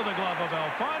into the glove of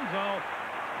Alfonso.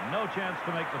 No chance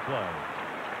to make the play.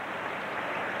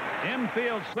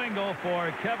 Infield single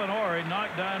for Kevin Ory,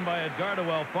 knocked down by Edgardo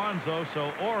Alfonso,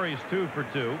 so Ory's 2 for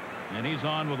 2, and he's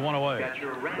on with 1 away.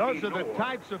 Those are the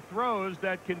types of throws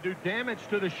that can do damage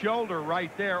to the shoulder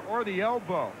right there, or the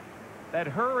elbow. That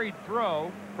hurried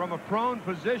throw from a prone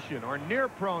position or near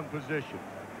prone position.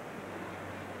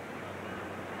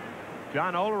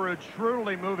 John Olerud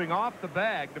shrewdly moving off the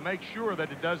bag to make sure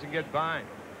that it doesn't get by.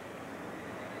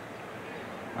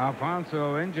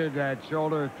 Alfonso injured that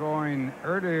shoulder throwing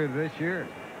earlier this year.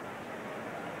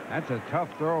 That's a tough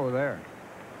throw there.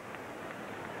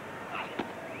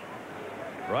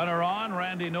 Runner on.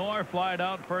 Randy Knorr flied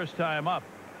out first time up.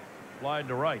 Flied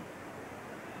to right.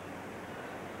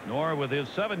 Knorr with his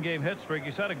 7-game hit streak.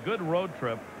 He's had a good road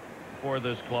trip for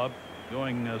this club,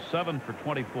 going 7 for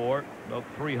 24, about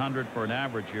 300 for an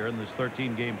average here in this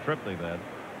 13-game trip they've had.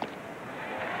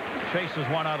 Chases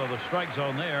one out of the strike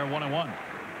zone there, 1-1.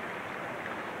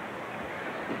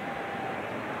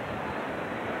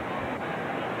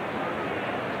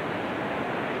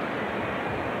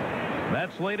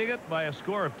 Mets leading it by a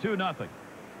score of 2-0.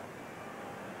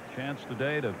 Chance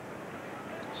today to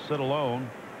sit alone,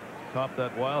 top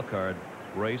that wild card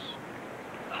race.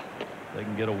 They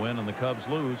can get a win and the Cubs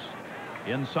lose.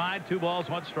 Inside, 2 balls,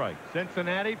 1 strike.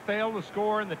 Cincinnati failed to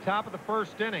score in the top of the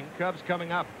 1st inning. Cubs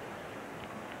coming up.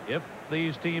 If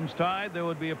these teams tied, there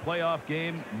would be a playoff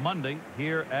game Monday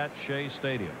here at Shea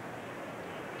Stadium.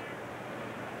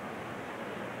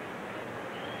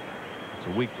 It's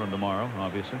a week from tomorrow,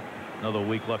 obviously. Another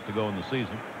week left to go in the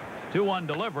season. 2-1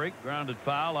 delivery, grounded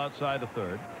foul outside the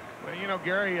 3rd. Well, you know,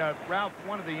 Gary, Ralph,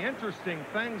 one of the interesting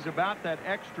things about that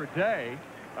extra day,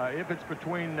 if it's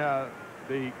between the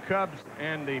Cubs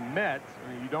and the Mets,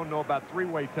 I mean, you don't know about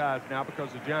 3-way ties now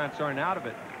because the Giants aren't out of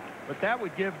it. But that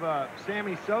would give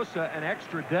Sammy Sosa an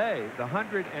extra day, the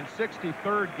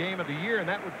 163rd game of the year, and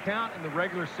that would count in the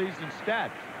regular season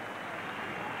stats.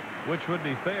 Which would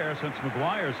be fair since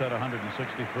McGuire's had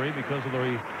 163 because of the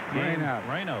rain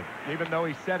out. Even though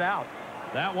he set out.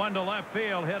 That one to left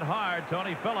field, hit hard.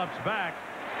 Tony Phillips back.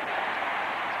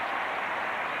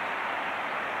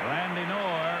 Randy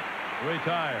Knorr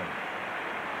retired.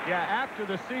 Yeah, after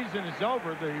the season is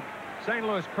over, the St.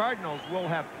 Louis Cardinals will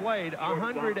have played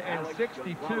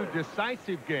 162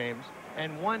 decisive games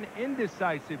and 1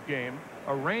 indecisive game,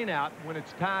 a rainout when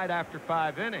it's tied after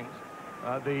 5 innings.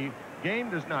 The game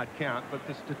does not count, but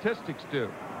the statistics do.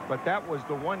 But that was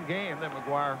the one game that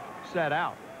McGuire set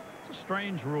out. It's a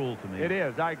strange rule to me. It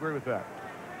is. I agree with that.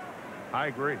 I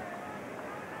agree.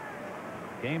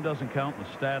 Game doesn't count, the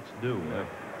stats do. Yeah.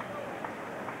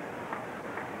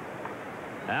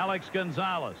 Alex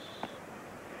Gonzalez.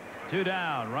 2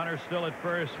 down. Runner still at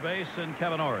first base, and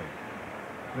Kevin Ory.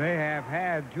 They have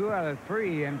had 2 out of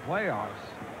 3 in playoffs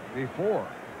before,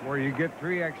 where you get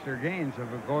 3 extra games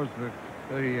if it goes to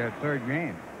the 3rd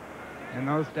game. And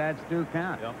those stats do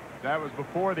count. Yep. That was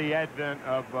before the advent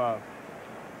of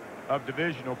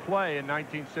divisional play in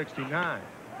 1969.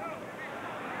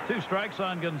 2 strikes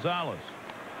on Gonzalez.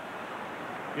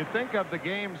 You think of the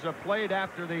games played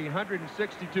after the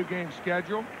 162-game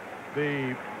schedule.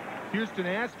 The Houston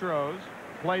Astros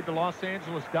played the Los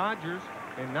Angeles Dodgers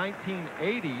in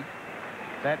 1980,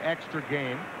 that extra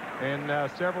game. And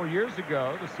several years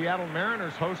ago, the Seattle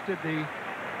Mariners hosted the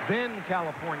then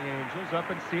California Angels up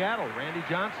in Seattle. Randy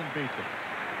Johnson beat them.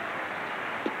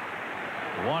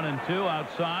 1 and 2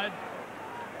 outside.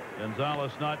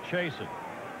 Gonzalez not chasing.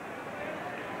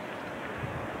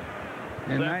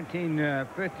 In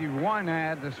 1951, I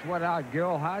had to sweat out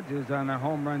Gil Hodges on the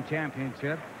home run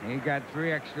championship. He got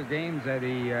 3 extra games that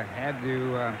he had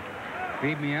to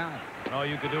beat me out. All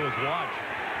you could do is watch.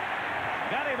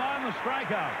 Got him on the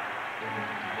strikeout.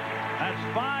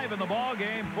 That's 5 in the ball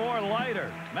game for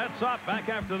Leiter. Mets up back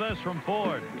after this from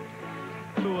Ford.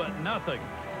 2-0.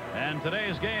 And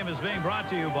today's game is being brought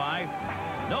to you by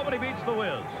Nobody Beats the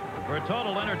Wiz. For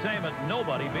total entertainment,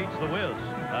 nobody beats the Wiz,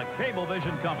 a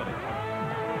Cablevision company.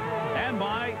 And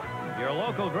by your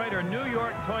local Greater New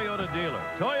York Toyota dealer.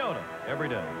 Toyota, every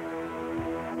day.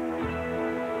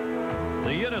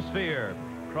 The Unisphere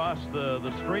across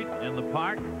the street in the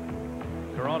park,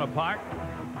 Corona Park.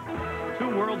 2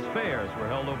 World's Fairs were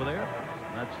held over there.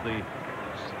 That's the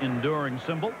enduring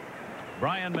symbol.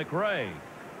 Brian McRae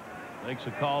makes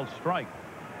a called strike.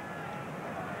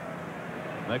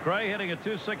 McRae hitting at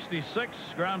 266,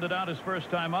 grounded out his first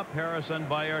time up. Harris and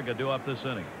Baerga do up this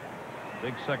inning.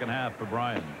 Big second half for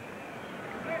Brian.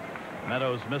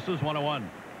 Meadows misses 1-1.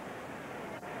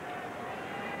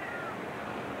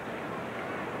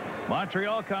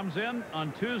 Montreal comes in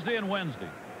on Tuesday and Wednesday.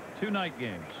 2 night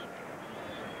games.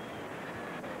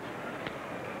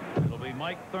 It'll be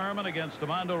Mike Thurman against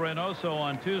Armando Reynoso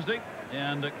on Tuesday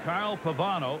and Carl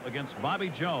Pavano against Bobby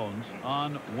Jones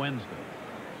on Wednesday.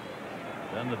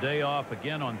 Then the day off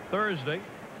again on Thursday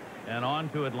and on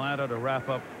to Atlanta to wrap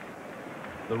up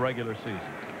the regular season.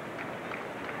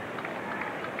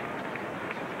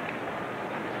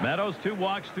 Meadows, 2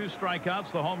 walks, 2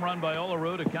 strikeouts. The home run by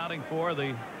Olerud accounting for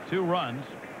the 2 runs.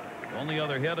 Only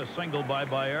other hit, a single by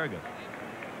Baerga.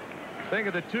 Think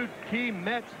of the 2 key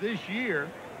Mets this year,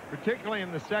 particularly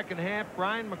in the second half.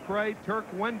 Brian McRae, Turk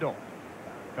Wendell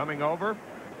coming over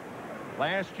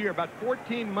last year, about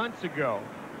 14 months ago.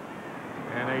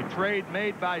 And a trade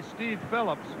made by Steve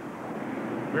Phillips.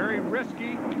 Very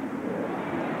risky.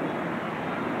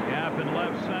 Gap in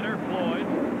left center, Floyd.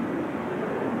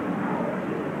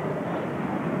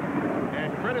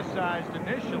 And criticized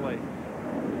initially.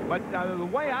 But the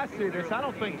way I see this, I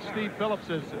don't think Steve Phillips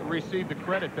has received the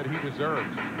credit that he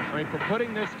deserves. I mean, for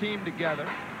putting this team together,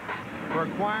 for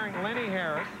acquiring Lenny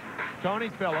Harris, Tony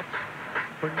Phillips,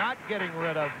 for not getting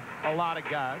rid of a lot of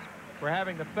guys, for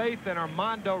having the faith in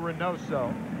Armando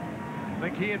Reynoso. I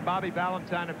think he and Bobby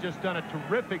Valentine have just done a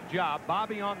terrific job.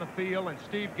 Bobby on the field and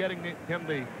Steve getting him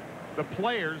the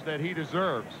players that he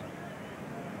deserves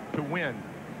to win.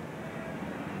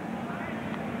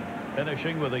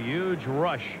 Finishing with a huge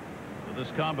rush with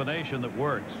this combination that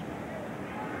works.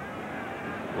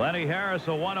 Lenny Harris, a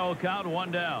 1-0 count,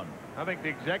 1 down. I think the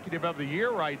executive of the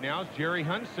year right now is Jerry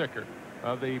Hunsicker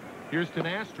of the Houston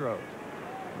Astros.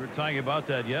 We were talking about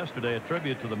that yesterday, a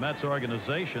tribute to the Mets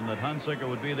organization, that Hunsicker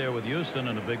would be there with Houston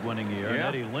in a big winning year. Yeah.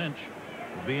 And Eddie Lynch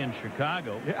would be in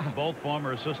Chicago. Yeah. Both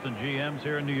former assistant GMs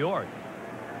here in New York.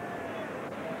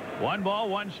 1 ball,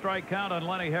 1 strike count on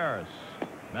Lenny Harris.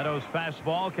 Meadows'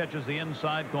 fastball catches the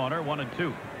inside corner,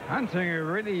 1-2.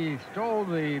 Hunsinger really stole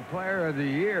the player of the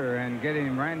year in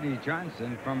getting Randy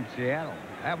Johnson from Seattle.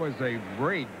 That was a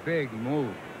great big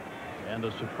move. And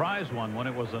a surprise one when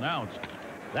it was announced.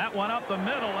 That one up the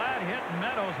middle, that hit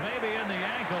Meadows maybe in the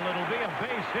ankle. It'll be a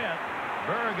base hit.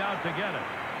 Berg out to get it.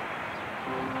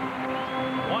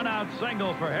 1 out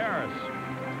single for Harris.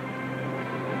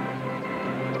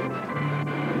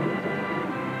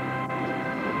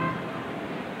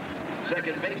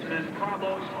 Second baseman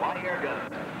Carlos Baerga.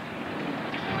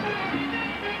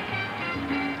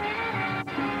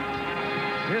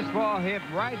 This ball hit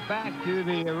right back to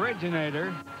the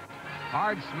originator.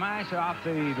 Hard smash off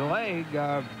the leg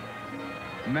of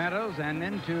Meadows and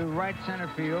into right center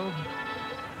field.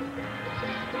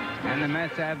 And the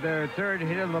Mets have their third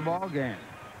hit of the ball game.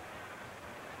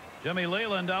 Jimmy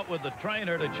Leland out with the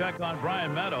trainer to check on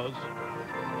Brian Meadows.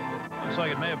 Looks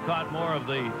like it may have caught more of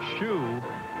the shoe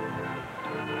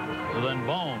than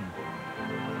bone.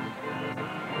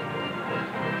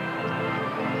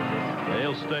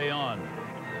 They'll stay on.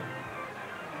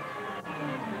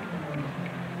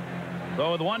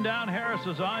 So with one down, Harris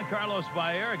is on. Carlos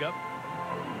Baerga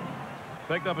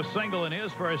picked up a single in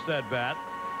his first at bat.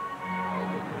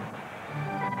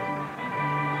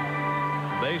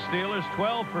 Base stealers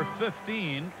 12 for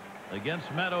 15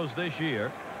 against Meadows this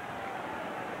year.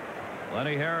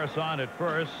 Lenny Harris on at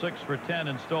first, 6 for 10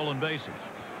 in stolen bases.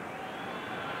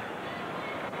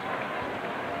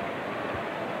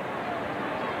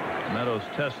 Meadows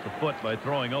tests the foot by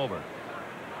throwing over.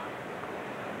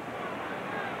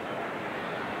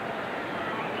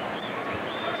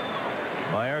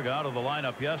 Baerga out of the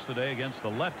lineup yesterday against the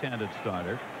left-handed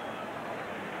starter.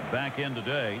 Back in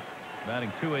today,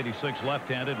 batting .286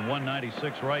 left-handed and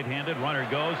 .196 right-handed. Runner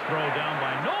goes, throw down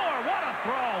by Knorr. What a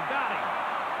throw! Got him.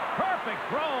 Perfect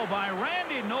throw by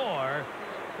Randy Knorr,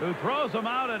 who throws him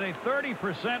out at a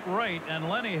 30% rate, and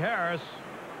Lenny Harris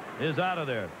is out of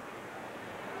there.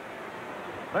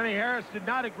 Lenny Harris did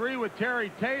not agree with Terry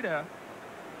Tata,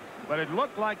 but it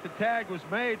looked like the tag was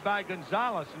made by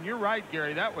Gonzalez. And you're right,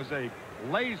 Gary, that was a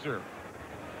laser.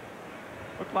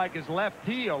 Looked like his left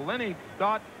heel. Lenny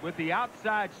thought with the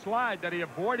outside slide that he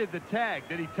avoided the tag.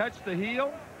 Did he touch the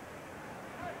heel?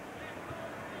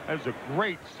 That was a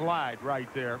great slide right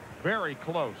there. Very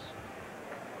close.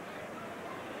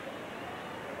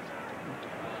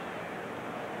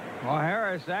 Well,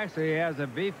 Harris actually has a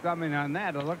beef coming on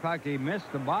that. It looked like he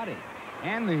missed the body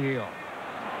and the heel.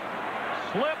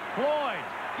 Slip Floyd.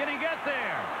 Can he get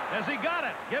there? Has he got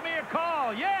it? Give me a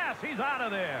call. Yes, he's out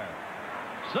of there.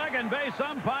 Second base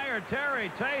umpire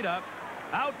Terry Tata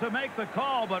out to make the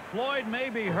call, but Floyd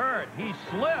may be hurt. He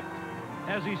slipped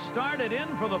as he started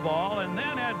in for the ball and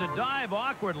then had to dive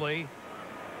awkwardly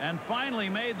and finally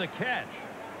made the catch.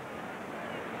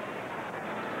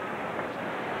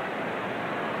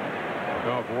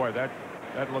 Oh, boy, that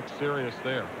looks serious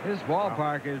there. This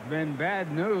ballpark has been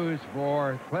bad news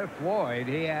for Cliff Floyd.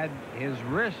 He had his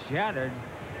wrist shattered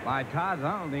by Todd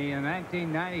Huntley in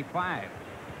 1995.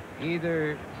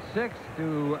 Either 6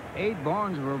 to 8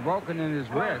 bones were broken in his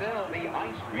wrist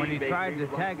when he tried to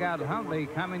tag out Huntley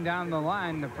coming down the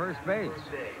line to first base.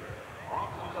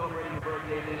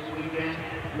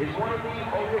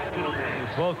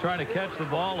 Both trying to catch the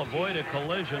ball, avoid a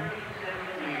collision.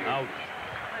 Ouch.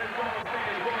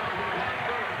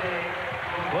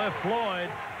 Cliff Floyd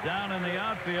down in the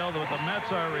outfield, but the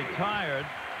Mets are retired,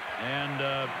 and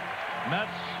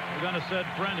Mets are going to send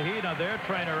Fred Heeda, their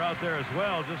trainer, out there as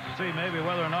well, just to see maybe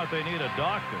whether or not they need a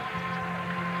doctor.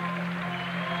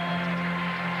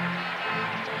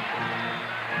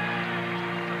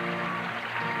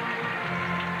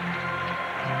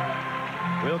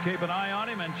 We'll keep an eye on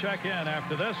him and check in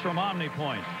after this from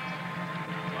OmniPoint.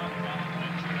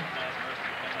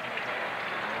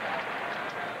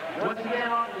 Once again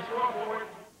on the scoreboard.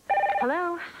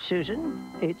 Hello?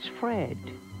 Susan, it's Fred.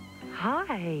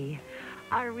 Hi.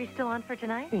 Are we still on for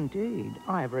tonight? Indeed.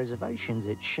 I have reservations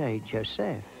at Chez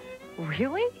Joseph.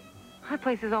 Really? My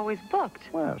place is always booked.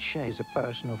 Well, Shay's a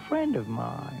personal friend of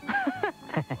mine.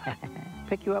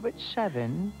 Pick you up at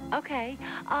 7. Okay.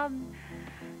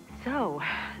 So,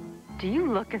 do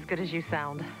you look as good as you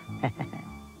sound?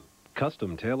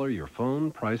 Custom tailor your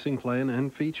phone, pricing plan,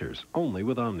 and features only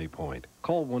with OmniPoint.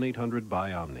 Call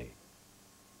 1-800-BUY-OMNI.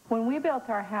 When we built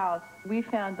our house, we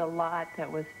found a lot that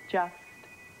was just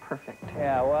perfect.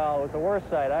 Yeah, well, it was the worst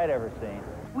sight I'd ever seen.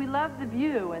 We loved the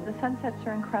view, and the sunsets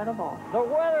are incredible. The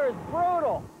weather is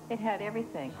brutal. It had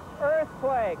everything.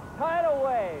 Earthquakes, tidal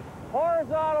waves,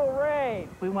 horizontal rain.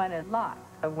 We wanted lots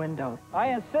of windows. I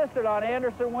insisted on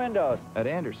Anderson windows. At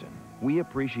Anderson, we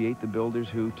appreciate the builders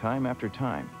who, time after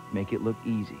time, make it look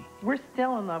easy. We're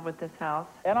still in love with this house.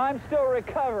 And I'm still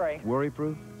recovering.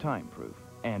 Worry-proof, time-proof.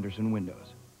 Anderson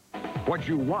Windows. What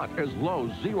you want is low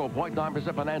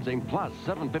 0.9% financing plus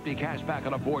 $750 cash back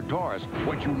on a Ford Taurus.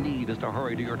 What you need is to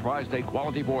hurry to your Tri-State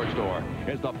Quality Ford store.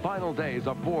 It's the final days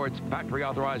of Ford's factory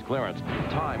authorized clearance.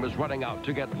 Time is running out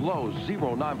to get low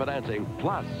 0.9 financing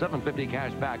plus $750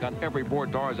 cash back on every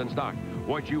Ford Taurus in stock.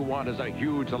 What you want is a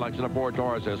huge selection of Ford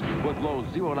Tauruses with low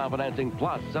 0 down financing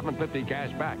plus $750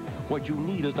 cash back. What you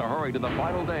need is to hurry to the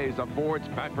final days of Ford's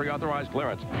factory authorized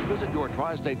clearance. Visit your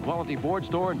Tri-State Quality Ford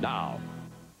store now.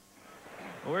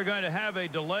 We're going to have a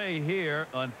delay here.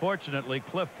 Unfortunately,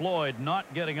 Cliff Floyd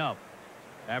not getting up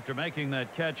after making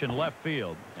that catch in left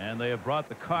field, and they have brought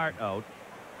the cart out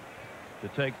to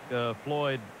take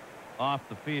Floyd off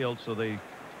the field so they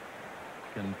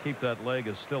can keep that leg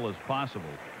as still as possible.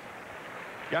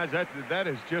 Guys, that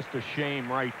is just a shame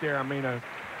right there. I mean, a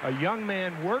young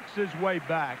man works his way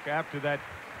back after that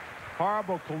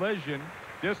horrible collision,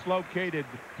 dislocated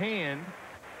hand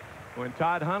when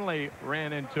Todd Hundley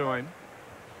ran into him,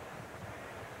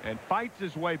 and fights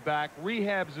his way back,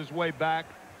 rehabs his way back,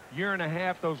 year and a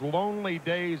half, those lonely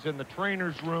days in the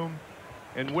trainer's room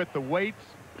and with the weights,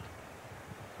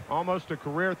 almost a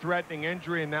career-threatening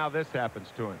injury, and now this happens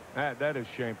to him. That is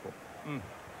shameful.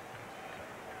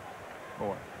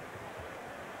 Boy.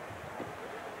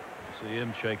 See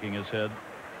him shaking his head.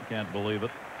 Can't believe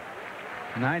it.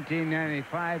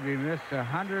 1995, he missed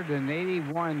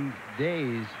 181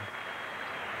 days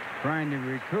trying to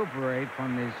recuperate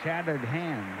from his shattered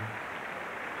hand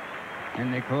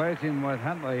in the collision with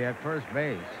Huntley at first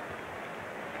base.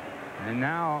 And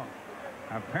now,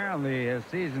 apparently, his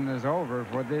season is over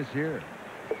for this year.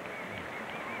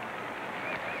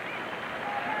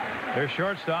 Their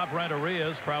shortstop, Renteria,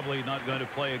 is probably not going to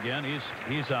play again.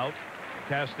 He's out.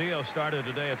 Castillo started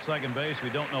today at second base. We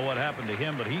don't know what happened to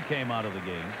him, but he came out of the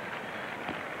game.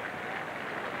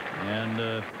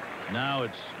 And now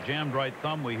it's jammed right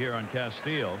thumb we hear on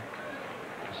Castillo,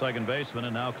 the second baseman,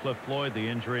 and now Cliff Floyd, the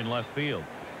injury in left field.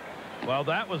 While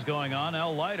that was going on,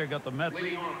 Leiter got the Mets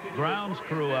grounds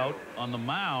crew out on the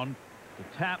mound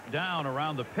to tap down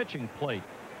around the pitching plate.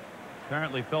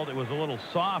 Apparently felt it was a little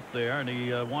soft there, and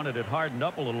he wanted it hardened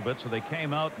up a little bit, so they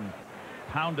came out and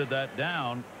pounded that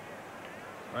down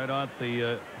right on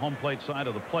the home plate side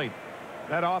of the plate.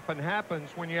 That often happens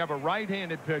when you have a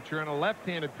right-handed pitcher and a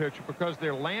left-handed pitcher because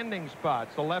their landing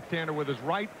spots, the left-hander with his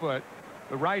right foot,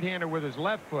 the right-hander with his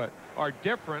left foot, are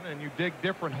different, and you dig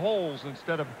different holes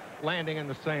instead of landing in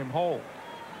the same hole.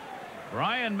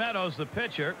 Brian Meadows, the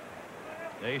pitcher,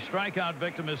 a strikeout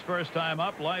victim his first time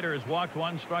up. Leiter has walked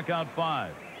one, struck out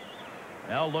 5.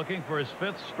 Al looking for his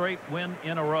 5th straight win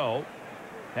in a row.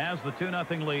 Has the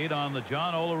 2-0 lead on the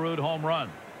John Olerud home run.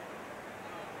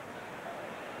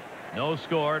 No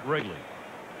score at Wrigley.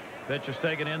 Pitch is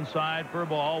taken inside for a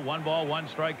ball. 1 ball, 1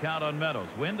 strike count on Meadows.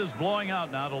 Wind is blowing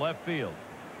out now to left field.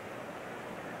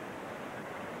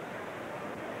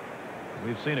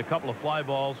 We've seen a couple of fly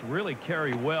balls really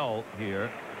carry well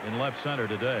here in left center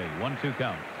today. 1-2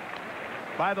 count.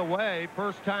 By the way,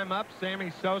 first time up,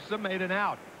 Sammy Sosa made an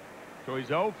out. So he's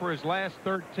 0 for his last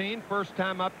 13. First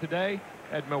time up today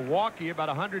at Milwaukee, about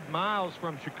 100 miles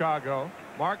from Chicago.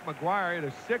 Mark McGwire hit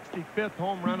his 65th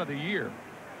home run of the year.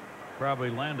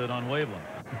 Probably landed on Waveland.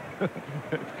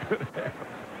 It could have.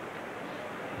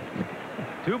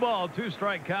 2 ball, 2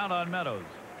 strike count on Meadows.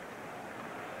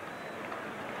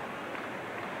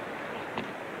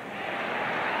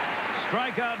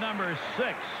 Strikeout number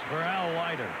 6 for Al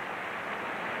Leiter.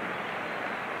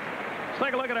 Let's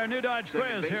take a look at our new Dodge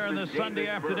quiz here on this Sunday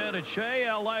afternoon at Shea.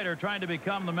 Al Leiter trying to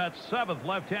become the Mets' 7th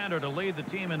left-hander to lead the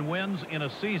team in wins in a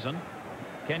season.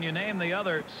 Can you name the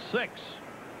other 6?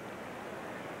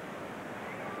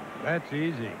 That's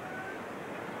easy.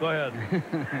 Go ahead.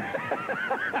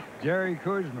 Jerry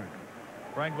Kuzman.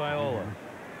 Frank Viola.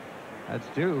 That's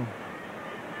 2.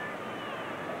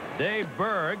 Dave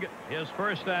Berg, his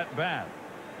first at bat,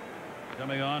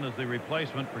 coming on as the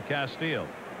replacement for Castillo.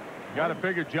 Got to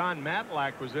figure John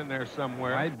Matlack was in there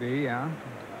somewhere. Might be, yeah.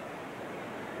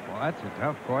 Well, that's a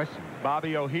tough question.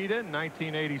 Bobby Ojeda in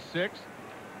 1986.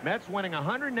 Mets winning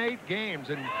 108 games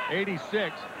in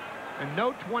 86 and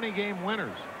no 20-game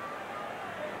winners.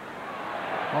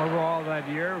 Overall that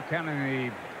year, counting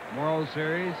the World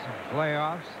Series,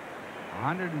 playoffs,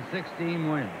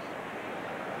 116 wins.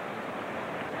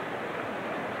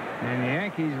 And the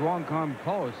Yankees won't come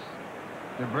close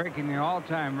to breaking the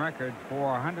all-time record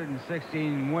for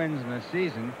 116 wins in a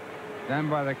season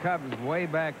done by the Cubs way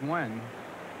back when.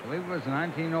 I believe it was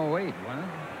 1908, wasn't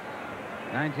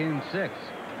it? 1906.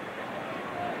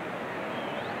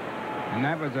 And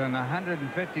that was an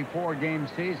 154-game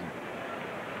season.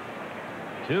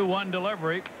 2-1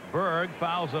 delivery. Berg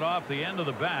fouls it off the end of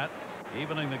the bat,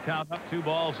 evening the count up 2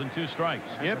 balls and 2 strikes.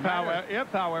 If,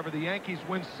 however, the Yankees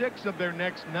win 6 of their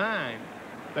next 9,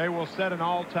 they will set an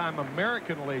all-time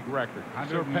American League record.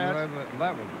 111.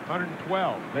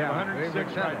 112. They have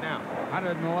 106 right now.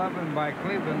 111 by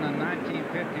Cleveland in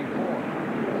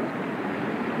 1954.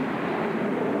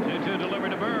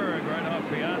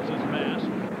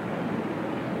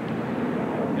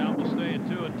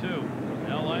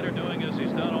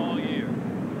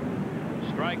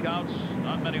 strikeouts,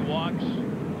 not many walks.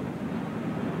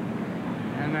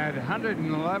 And that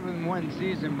 111-win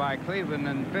season by Cleveland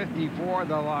in '54,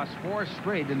 they lost 4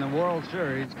 straight in the World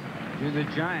Series to the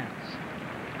Giants.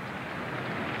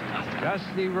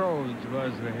 Dusty Rhodes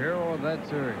was the hero of that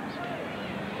series.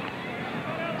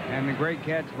 And the great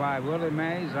catch by Willie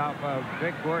Mays off of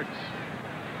Vic Wertz.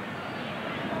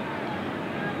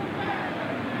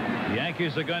 The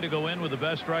Yankees are going to go in with the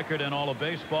best record in all of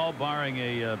baseball, barring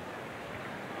a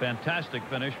fantastic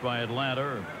finish by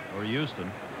Atlanta or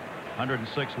Houston.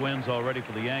 106 wins already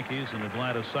for the Yankees, and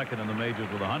Atlanta second in the majors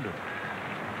with 100.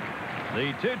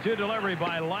 The 2-2 delivery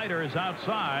by Leiter is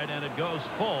outside, and it goes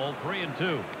full,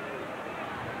 3-2.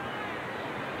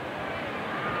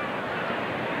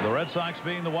 The Red Sox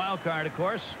being the wild card, of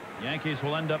course. Yankees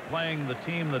will end up playing the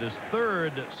team that is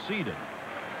 3rd seeded,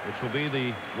 which will be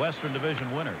the Western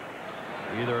Division winner,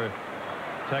 either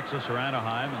Texas or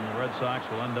Anaheim, and the Red Sox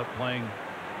will end up playing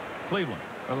Cleveland.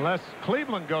 Unless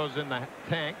Cleveland goes in the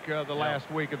tank the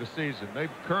last week of the season. They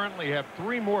currently have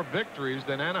 3 more victories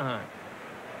than Anaheim.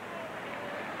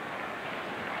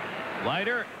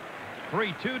 Leiter,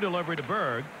 3-2 delivery to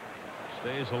Berg.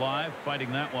 Stays alive,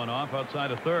 fighting that one off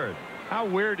outside of 3rd. How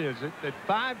weird is it that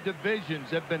 5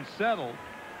 divisions have been settled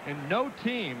and no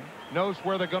team knows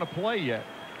where they're going to play yet?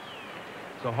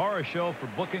 It's a horror show for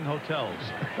booking hotels.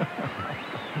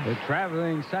 The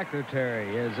traveling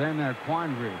secretary is in a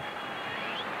quandary.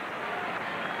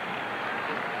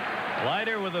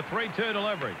 Leiter with a 3-2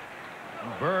 delivery.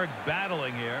 Berg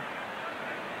battling here.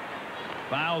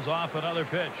 Fouls off another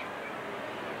pitch.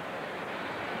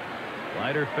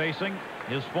 Leiter facing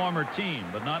his former team,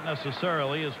 but not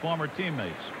necessarily his former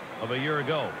teammates of a year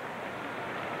ago.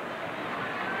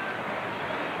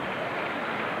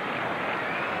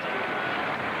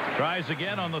 Tries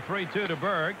again on the 3-2 to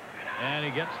Berg, and he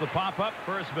gets the pop-up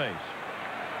first base.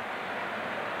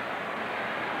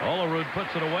 Olerud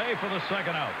puts it away for the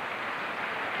second out.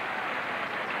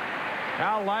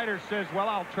 Al Leiter says, well,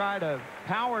 I'll try to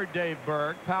power Dave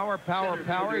Berg. Power.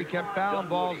 He kept fouling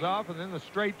balls off, and then the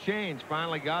straight change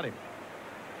finally got him.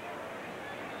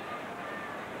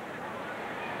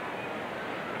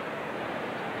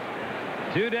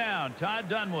 Two down, Todd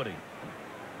Dunwoody.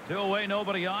 2 away,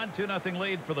 nobody on. 2-0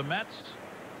 lead for the Mets.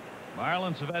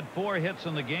 Marlins have had 4 hits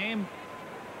in the game.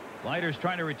 Leiter's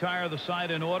trying to retire the side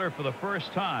in order for the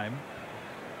first time.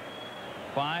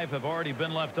 5 have already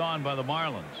been left on by the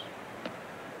Marlins.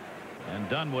 And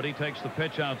Dunwoody takes the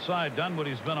pitch outside.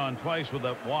 Dunwoody's been on twice with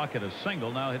that walk at a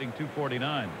single, now hitting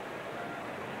 .249.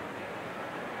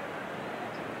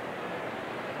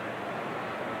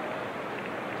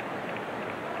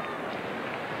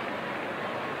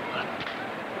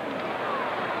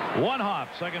 One hop,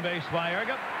 second base by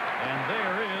Erga, and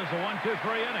there is a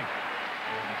 1-2-3 inning.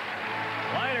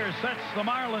 Leiter sets the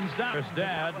Marlins down. His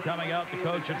dad coming out to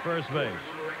coach at first base.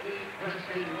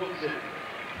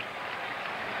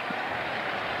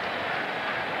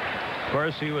 Of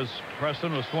course,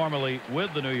 Preston was formerly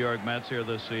with the New York Mets here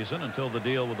this season until the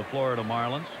deal with the Florida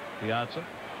Marlins. Piazza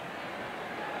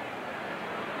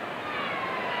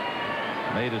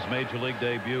made his major league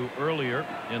debut earlier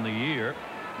in the year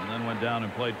and then went down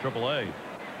and played AAA.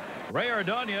 Ray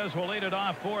Ordonez will lead it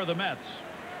off for the Mets.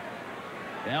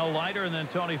 Al Leiter and then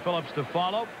Tony Phillips to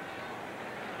follow.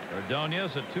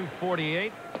 Ordonez at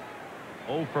 .248,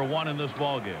 0 for 1 in this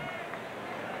ballgame.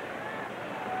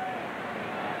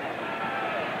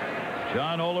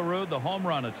 John Olerud, the home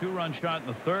run, a 2-run shot in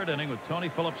the 3rd inning with Tony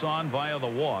Phillips on via the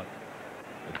walk.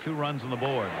 With 2 runs on the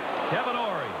board. Kevin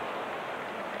Ory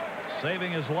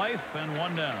saving his life, and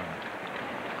 1 down.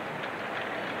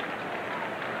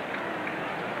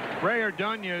 Ray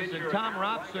Ordonez and Tom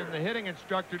Robson, the hitting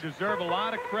instructor, deserve a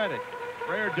lot of credit.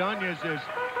 Ray Ordonez is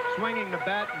swinging the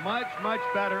bat much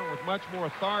better and with much more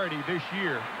authority this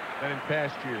year than in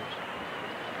past years.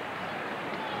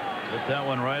 Hit that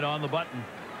one right on the button.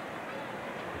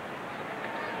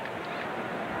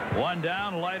 1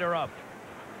 down, Leiter up.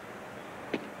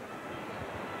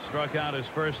 Struck out his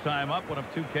first time up, 1 of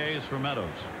 2 Ks for Meadows.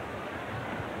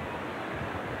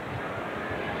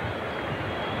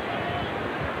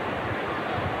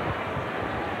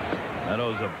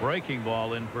 Meadows a breaking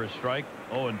ball in for a strike,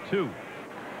 0-2.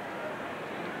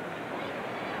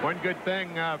 One good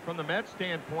thing from the Mets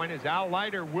standpoint is Al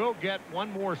Leiter will get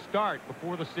 1 more start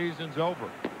before the season's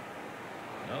over.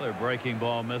 Another breaking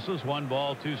ball misses. 1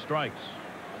 ball, 2 strikes.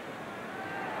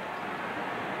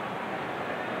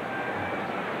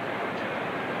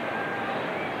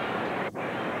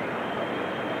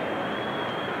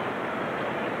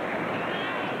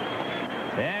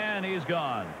 And he's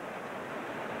gone.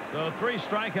 So 3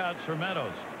 strikeouts for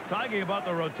Meadows. Talking about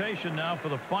the rotation now for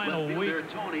the final week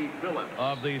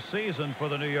of the season for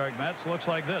the New York Mets. Looks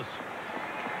like this.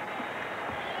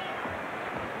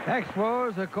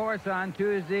 Expos, of course, on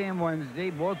Tuesday and Wednesday,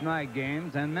 both night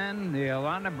games. And then the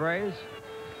Atlanta Braves.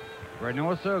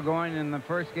 Reynoso going in the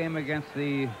first game against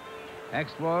the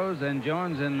Expos and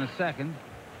Jones in the second.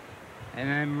 And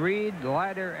then Reed,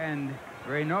 Leiter, and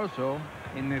Reynoso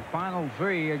in the final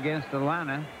three against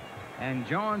Atlanta. And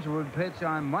Jones would pitch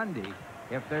on Monday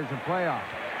if there's a playoff.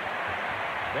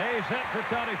 Base hit for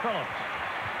Tony Phillips.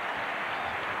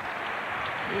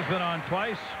 He's been on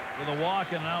twice with a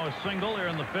walk and now a single here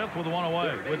in the fifth with one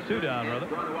away. With two down, rather.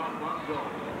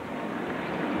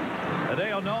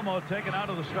 Hideo Nomo taken out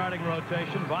of the starting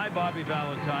rotation by Bobby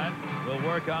Valentine. Will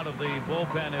work out of the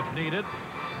bullpen if needed.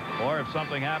 Or if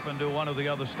something happened to one of the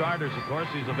other starters, of course,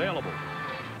 he's available.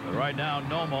 But right now,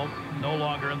 Nomo no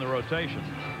longer in the rotation.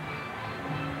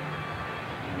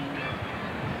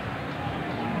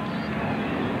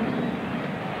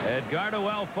 Edgardo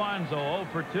Alfonzo, 0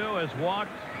 for 2, has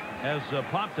walked, has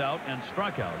popped out and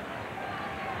struck out.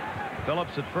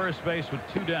 Phillips at first base with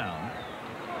two down.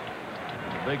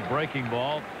 Big breaking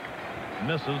ball.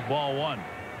 Misses, ball one.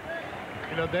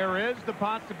 You know, there is the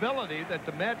possibility that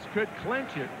the Mets could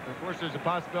clinch it. Of course, there's a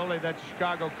possibility that the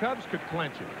Chicago Cubs could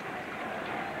clinch it.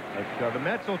 But the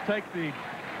Mets will take the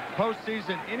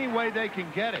postseason any way they can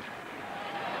get it.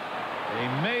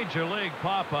 A major league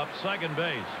pop-up, second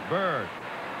base. Bird.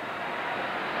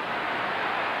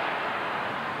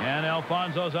 And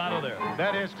Alfonso's out of there.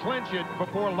 That is, clinch it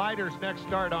before Leiter's next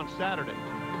start on Saturday.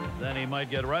 Then he might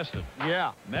get rested.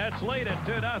 Yeah. Mets lead it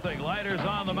 2-0. Leiter's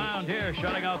on the mound here,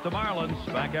 shutting out the Marlins.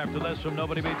 Back after this from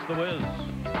Nobody Beats the Wiz.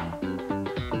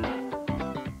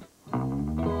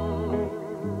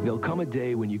 There'll come a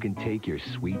day when you can take your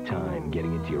sweet time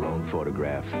getting into your own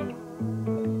photograph.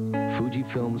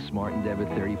 Fujifilm's Smart Endeavor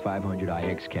 3500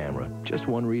 IX camera. Just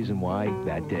one reason why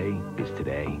that day is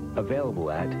today.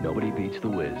 Available at Nobody Beats the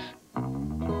Wiz.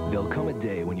 There'll come a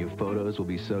day when your photos will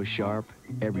be so sharp,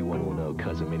 everyone will know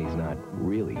Cousin Minnie's not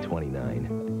really 29.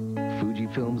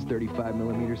 Fujifilm's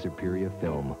 35mm Superior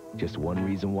Film. Just one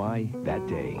reason why that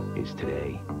day is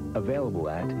today. Available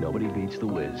at Nobody Beats the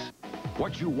Wiz.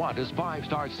 What you want is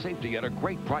 5-star safety at a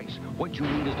great price. What you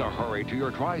need is to hurry to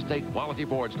your Tri-State Quality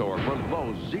Ford store for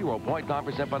low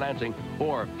 0.9% financing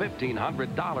or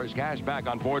 $1,500 cash back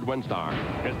on Ford Windstar.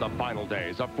 It's the final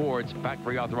days of Ford's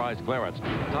factory authorized clearance.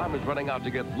 Time is running out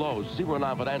to get low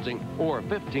 0.9 financing or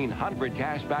 $1,500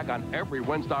 cash back on every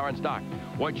Windstar in stock.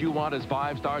 What you want is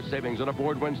 5-star savings on a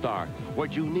Ford Windstar.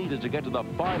 What you need is to get to the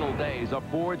final days of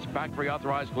Ford's factory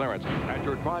authorized clearance at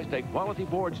your Tri-State Quality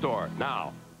Ford store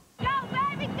now. Go,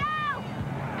 baby, go!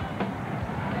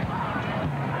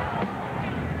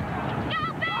 Go,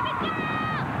 baby, go!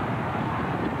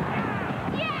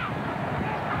 Yeah!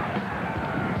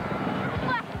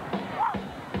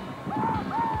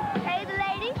 Hey, the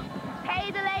lady.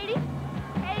 Hey, the lady.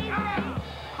 Hey, the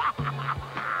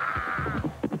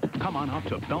lady. Come on out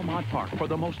to Belmont Park for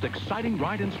the most exciting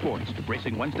ride in sports.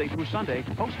 Racing Wednesday through Sunday,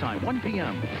 post time 1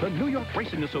 p.m. The New York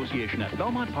Racing Association at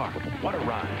Belmont Park. What a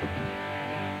ride.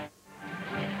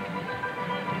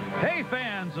 Hey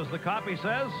fans, as the copy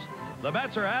says, the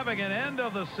Mets are having an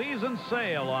end-of-the-season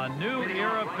sale on new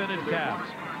era-fitted caps.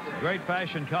 Great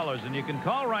fashion colors, and you can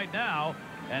call right now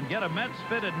and get a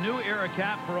Mets-fitted new era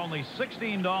cap for only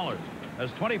 $16.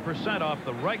 That's 20% off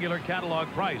the regular catalog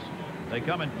price. They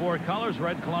come in 4 colors: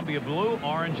 red, Columbia blue,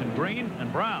 orange and green,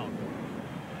 and brown.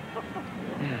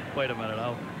 Wait a minute,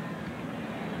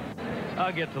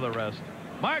 I'll get to the rest.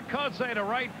 Mark Kotze to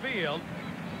right field.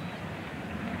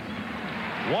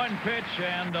 1 pitch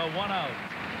and 1 out.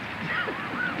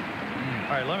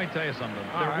 All right, let me tell you something.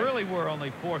 There really were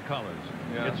only 4 colors.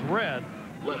 Yeah. It's red,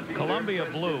 Columbia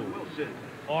blue,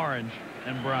 orange,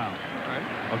 and brown. All right.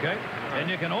 Okay? And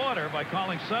you can order by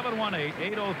calling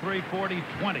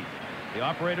 718-803-4020. The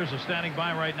operators are standing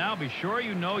by right now. Be sure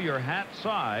you know your hat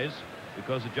size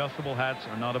because adjustable hats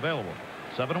are not available.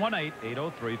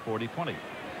 718-803-4020. Of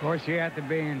course, you have to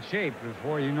be in shape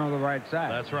before you know the right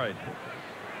size. That's right.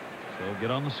 So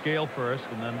get on the scale first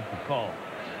and then call.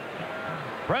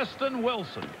 Preston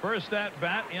Wilson, first at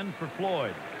bat in for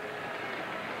Floyd.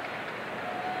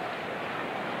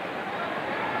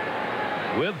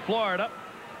 With Florida,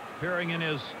 appearing in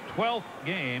his 12th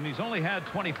game. He's only had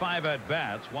 25 at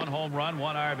bats, 1 home run,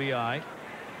 1 RBI.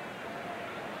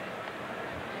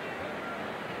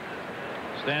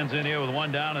 Stands in here with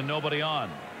 1 down and nobody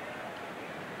on.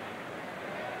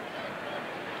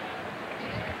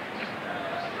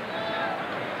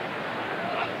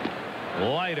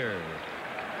 Leiter.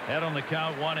 Head on the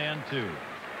count, 1 and 2.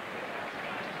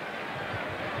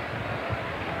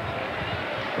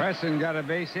 Preston got a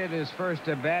base hit, his first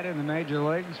at bat in the major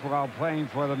leagues while playing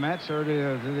for the Mets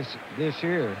earlier this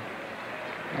year,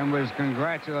 and was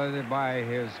congratulated by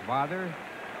his father,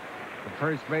 the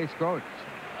first base coach.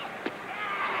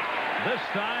 This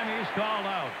time he's called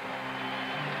out.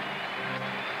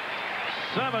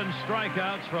 7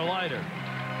 strikeouts for Leiter.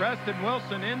 Preston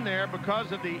Wilson in there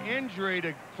because of the injury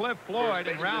to Cliff Floyd.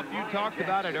 And Ralph, you talked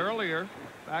about it earlier.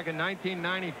 Back in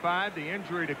 1995, the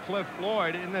injury to Cliff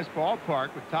Floyd in this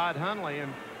ballpark with Todd Hundley,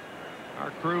 and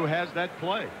our crew has that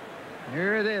play.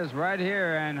 Here it is right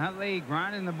here, and Hundley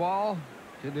grinding the ball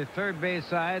to the third base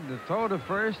side. The throw to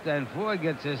first, and Floyd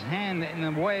gets his hand in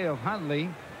the way of Hundley.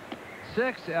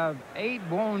 6 of 8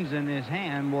 bones in his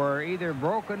hand were either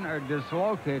broken or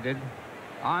dislocated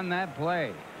on that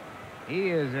play.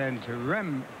 He is in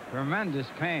tremendous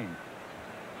pain.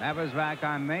 That was back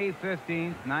on May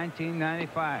 15th,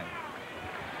 1995.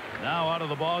 Now out of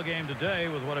the ball game today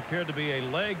with what appeared to be a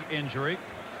leg injury,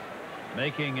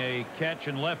 making a catch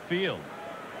in left field.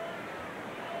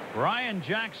 Brian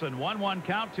Jackson, 1-1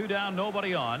 count, 2 down,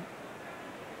 nobody on.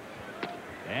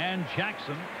 And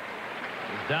Jackson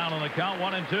is down on the count,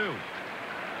 1-2.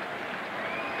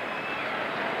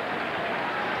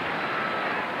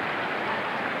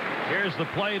 Here's the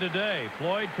play today.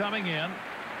 Floyd coming in.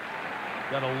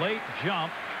 Got a late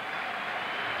jump.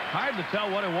 Hard to tell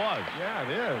what it was. Yeah,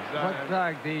 it is. Looks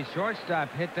like the shortstop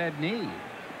hit that knee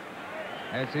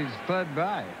as he slid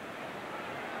by.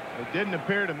 It didn't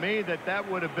appear to me that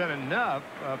that would have been enough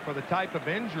for the type of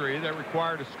injury that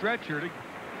required a stretcher to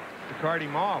cart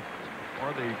him off,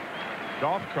 or the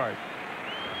golf cart.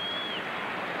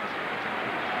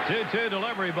 2-2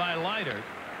 delivery by Leiter.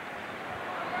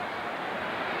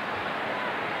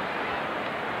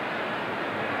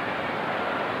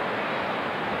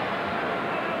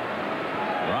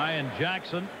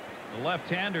 Jackson, the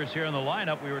left-handers here in the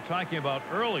lineup we were talking about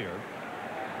earlier.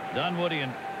 Dunwoody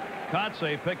and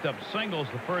Kotze picked up singles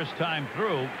the first time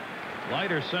through.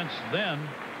 Leiter since then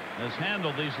has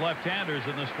handled these left-handers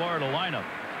in this Florida lineup.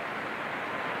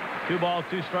 2-ball,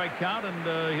 2-strike count,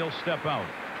 and he'll step out.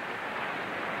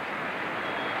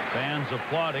 Fans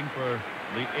applauding for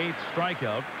the 8th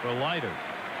strikeout for Leiter.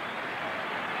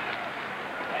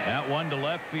 That one to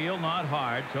left field, not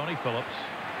hard. Tony Phillips.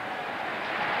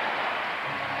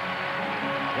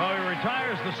 Well, he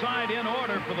retires the side in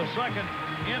order for the 2nd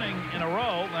inning in a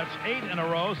row. That's 8 in a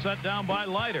row set down by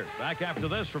Leiter. Back after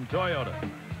this from Toyota.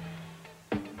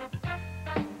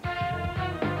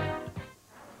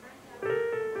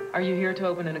 Are you here to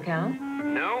open an account?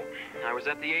 No. I was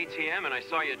at the ATM and I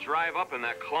saw you drive up in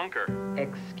that clunker.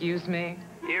 Excuse me?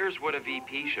 Here's what a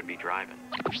VP should be driving.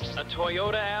 A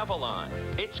Toyota Avalon.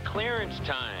 It's clearance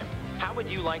time. How would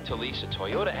you like to lease a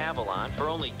Toyota Avalon for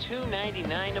only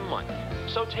 $299 a month?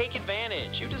 So take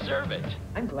advantage. You deserve it.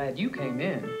 I'm glad you came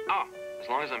in. Oh, as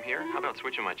long as I'm here, how about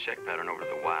switching my check pattern over to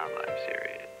the Wildlife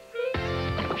Series?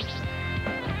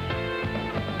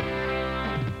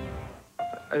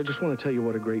 I just want to tell you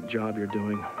what a great job you're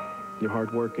doing. You're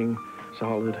hardworking,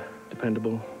 solid,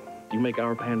 dependable. You make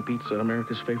our pan pizza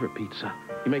America's favorite pizza.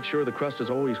 You make sure the crust is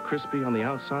always crispy on the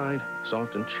outside,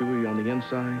 soft and chewy on the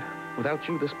inside. Without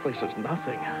you, this place is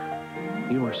nothing.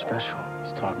 You are special.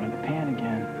 He's talking to the pan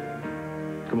again.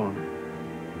 Come on.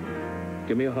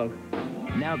 Give me a hug.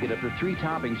 Now get up to 3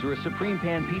 toppings or a Supreme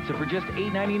Pan Pizza for just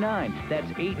 $8.99. That's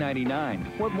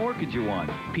 $8.99. What more could you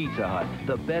want? Pizza Hut,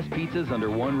 the best pizzas under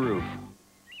one roof.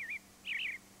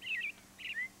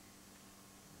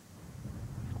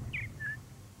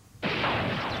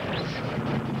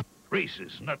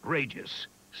 Reese's Nutrageous.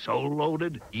 So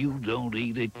loaded, you don't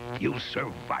eat it, you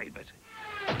survive it.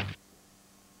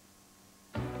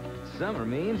 Summer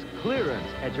means clearance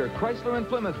at your Chrysler and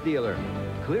Plymouth dealer.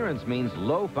 Clearance means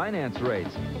low finance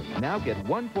rates. Now get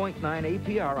 1.9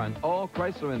 APR on all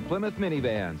Chrysler and Plymouth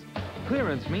minivans.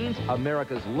 Clearance means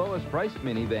America's lowest priced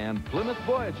minivan, Plymouth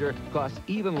Voyager, costs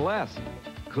even less.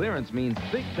 Clearance means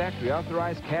big factory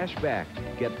authorized cash back.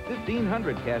 Get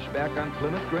 $1,500 cash back on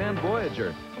Plymouth Grand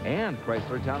Voyager and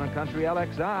Chrysler Town & Country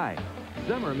LXI.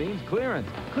 Summer means clearance.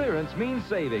 Clearance means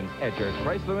savings at your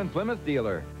Chrysler and Plymouth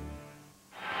dealer.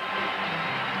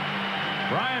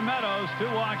 Brian Meadows, 2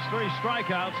 walks, 3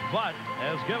 strikeouts, but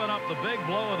has given up the big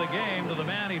blow of the game to the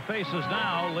man he faces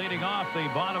now, leading off the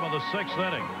bottom of the 6th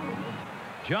inning.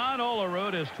 John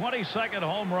Olerud, his 22nd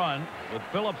home run with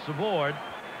Phillips aboard,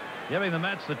 giving the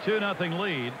Mets the 2-0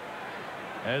 lead.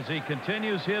 As he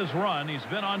continues his run, he's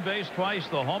been on base twice,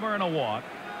 the homer and a walk.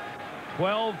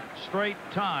 12 straight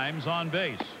times on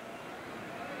base.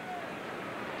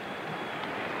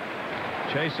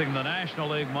 Chasing the National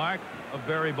League mark of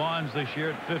Barry Bonds this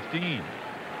year at 15.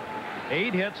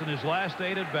 8 hits in his last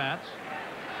 8 at-bats.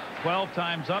 12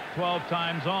 times up, 12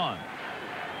 times on.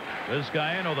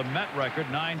 Vizcaino, the Met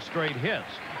record, 9 straight hits.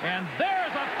 And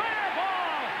there's a fair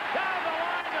ball down the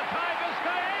line to tie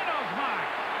Vizcaino's mark.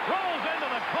 Rolls into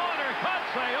the corner,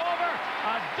 Kotsay over.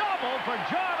 A double for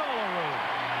John Olerud.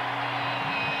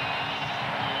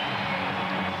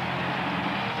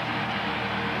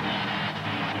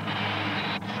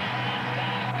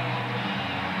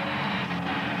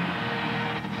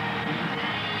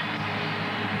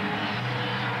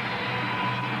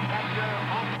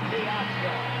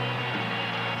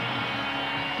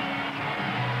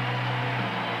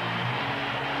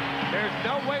 There's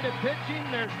no way to pitch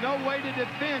him. There's no way to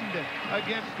defend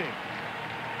against him.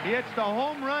 He hits the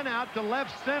home run out to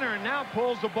left center and now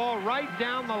pulls the ball right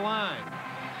down the line.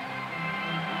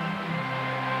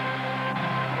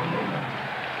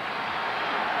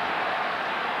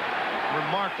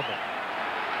 Remarkable.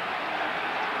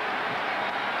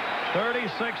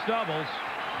 36 doubles.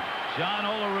 John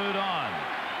Olerud on.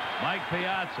 Mike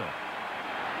Piazza.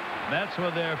 Mets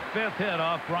with their 5th hit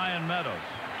off Brian Meadows.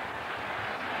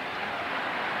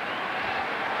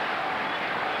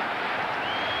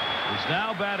 He's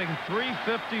now batting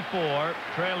 .354,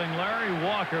 trailing Larry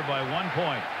Walker by 1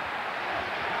 point.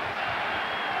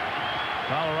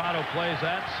 Colorado plays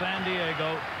at San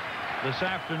Diego this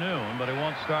afternoon, but it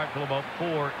won't start till about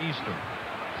 4 Eastern.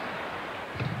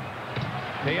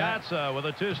 Piazza with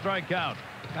a 2-strike count.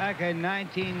 Back in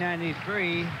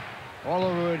 1993,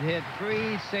 Olerud hit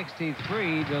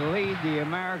 .363 to lead the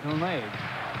American League.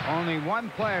 Only one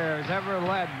player has ever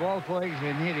led both leagues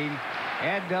in hitting,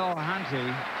 Ed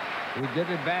Delahanty, who did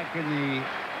it back in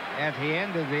at the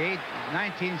end of the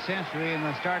 19th century and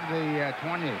the start of the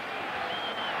 20th.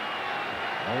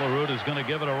 Olerud is going to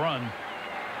give it a run.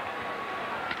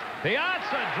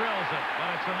 Piazza drills it,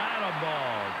 but it's an out of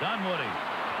ball. Dunwoody.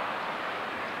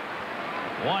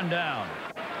 1 down.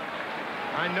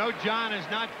 I know John is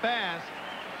not fast,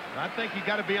 but I think you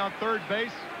got to be on third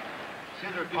base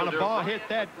on a ball hit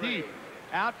that deep.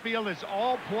 Outfield is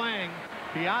all playing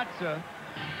Piazza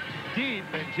deep,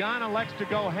 and John elects to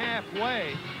go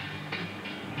halfway.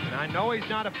 And I know he's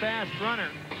not a fast runner.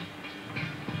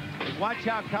 But watch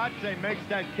how Kotsay makes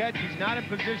that catch. He's not in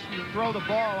position to throw the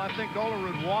ball. I think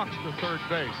Olerud walks to third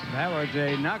base. That was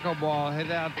a knuckleball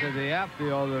hit out to the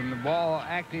outfield, and the ball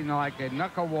acting like a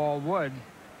knuckleball would,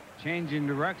 changing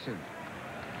direction.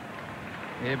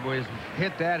 It was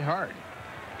hit that hard.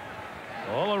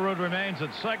 Olerud remains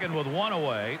at second with 1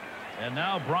 away, and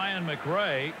now Brian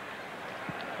McRae.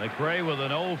 McRae with an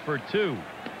 0 for 2.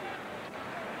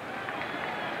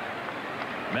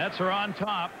 Mets are on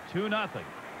top, 2-0.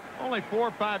 Only 4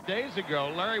 or 5 days ago,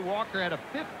 Larry Walker had a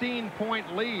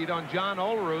 15-point lead on John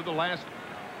Olerud the last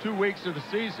 2 weeks of the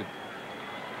season.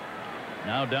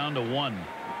 Now down to 1.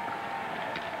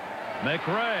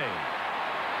 McRae.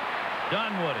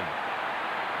 Dunwoody.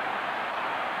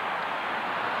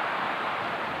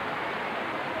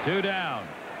 2 down.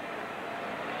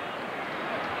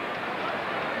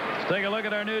 Let's take a look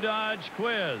at our new Dodge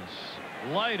quiz.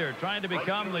 Leiter trying to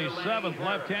become the 7th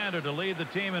left-hander to lead the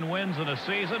team in wins in a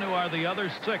season. Who are the other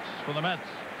 6 for the Mets?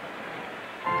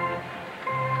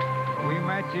 We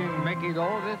mentioned Mickey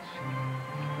Golditch.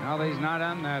 No, he's not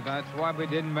on that. That's why we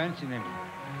didn't mention him.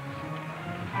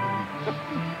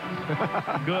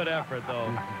 Good effort,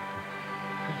 though.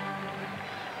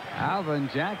 Alvin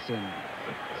Jackson.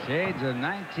 Shades of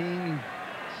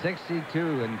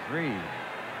 1962 and 3.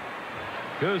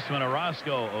 Koosman,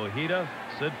 Orozco, Ojeda,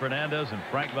 Sid Fernandez, and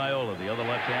Frank Viola, the other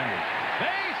left-handers.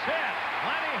 Base hit!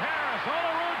 Lenny Harris,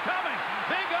 Olerud coming.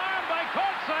 Big arm by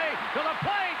Kotsay to the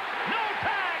plate. No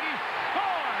tag. He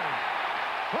scores.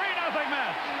 3-0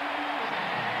 Mets.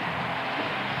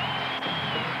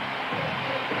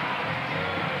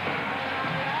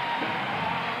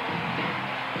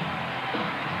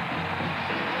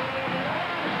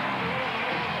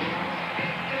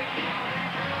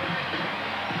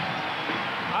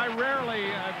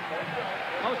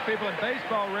 Most people in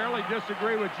baseball rarely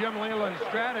disagree with Jim Leyland's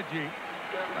strategy,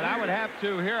 but I would have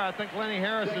to here. I think Lenny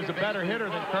Harris is a better hitter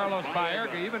than Carlos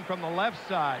Baerga, even from the left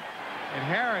side. And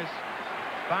Harris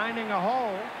finding a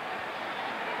hole.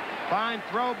 Fine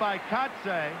throw by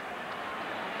Kotsay,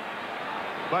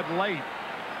 but late.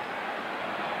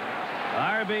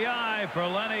 RBI for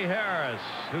Lenny Harris,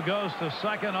 who goes to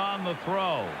second on the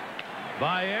throw.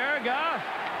 Baerga,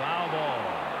 foul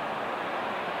ball.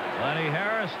 Lenny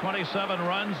Harris, 27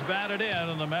 runs batted in,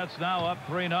 and the Mets now up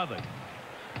 3-0.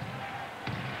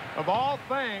 Of all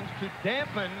things, to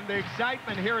dampen the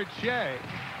excitement here at Shea,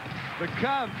 the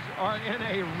Cubs are in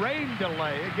a rain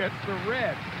delay against the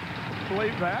Reds.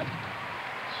 Believe that?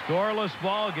 Scoreless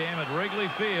ball game at Wrigley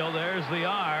Field. There's the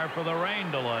R for the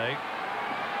rain delay.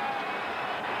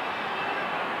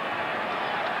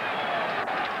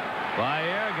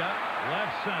 Baerga,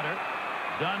 left center.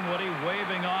 Dunwoody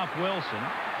waving off Wilson.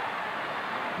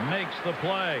 Makes the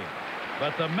play.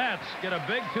 But the Mets get a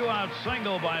big 2-out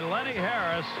single by Lenny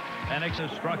Harris, and it's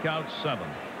struck out 7.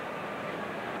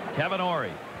 Kevin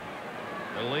Ory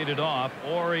will lead it off.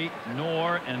 Ory,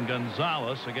 Knorr, and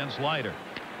Gonzalez against Leiter.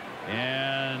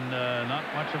 And not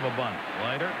much of a bunt.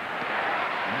 Leiter.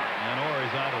 And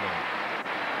Ory's out of there.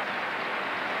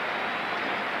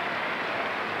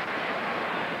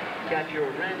 Got your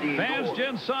Randy Fans Moore.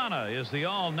 Ginsana is the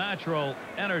all-natural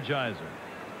energizer.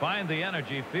 Find the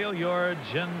energy. Feel your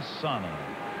Ginsana.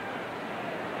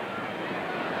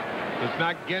 It's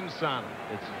not Ginsana.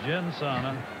 It's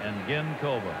Ginsana and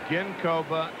Ginkova.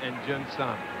 Ginkova and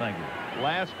Ginsana. Thank you.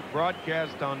 Last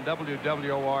broadcast on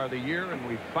WWOR of the year, and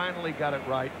we finally got it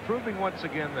right, proving once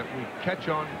again that we catch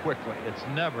on quickly. It's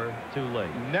never too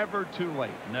late. Never too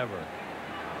late. Never.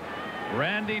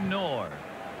 Randy Knorr.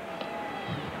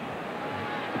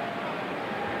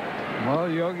 Well,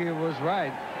 Yogi was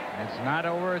right. It's not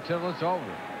over until it's over.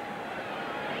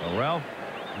 Well, Ralph,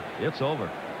 it's over.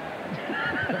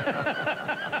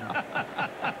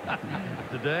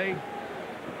 Today,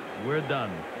 we're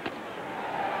done.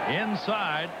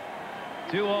 Inside,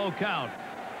 2-0 count.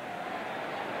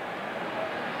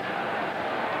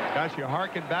 Gosh, you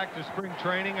harken back to spring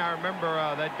training. I remember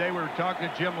that day we were talking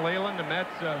to Jim Leyland, the Mets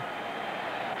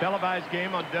televised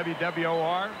game on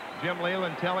WWOR. Jim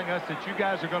Leyland telling us that you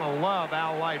guys are going to love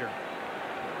Al Leiter.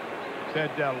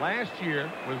 Said last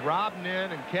year with Rob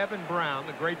Nin and Kevin Brown,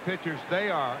 the great pitchers they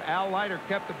are, Al Leiter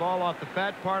kept the ball off the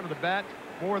fat part of the bat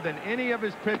more than any of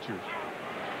his pitchers.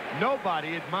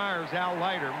 Nobody admires Al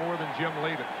Leiter more than Jim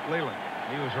Leyland.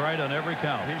 He was right on every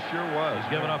count. He sure was.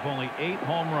 He's given up only 8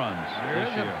 home runs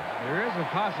this year. There is a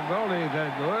possibility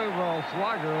that Louisville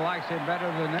Slugger likes him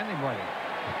better than anybody.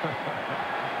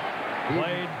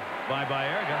 Played by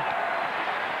Baerga.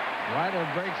 Leiter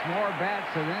breaks more bats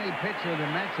than any pitcher the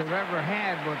Mets have ever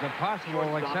had, with the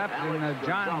possible exception of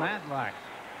John Matlack.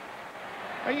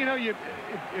 And you know,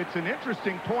 it's an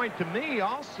interesting point to me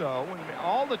also, when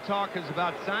all the talk is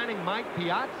about signing Mike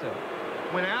Piazza.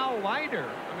 When Al Leiter,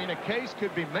 I mean, a case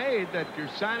could be made that you're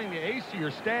signing the ace of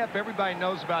your staff. Everybody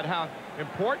knows about how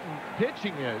important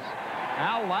pitching is.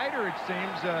 Al Leiter, it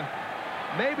seems,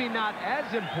 maybe not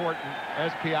as important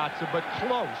as Piazza, but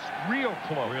close, real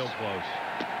close. Real close.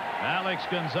 Alex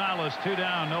Gonzalez, 2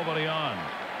 down, nobody on.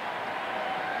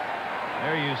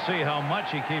 There you see how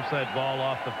much he keeps that ball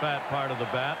off the fat part of the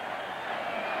bat.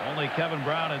 Only Kevin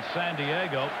Brown in San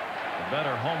Diego, a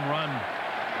better home run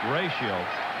ratio.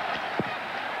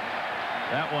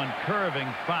 That one curving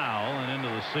foul and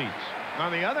into the seats. On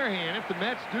the other hand, if the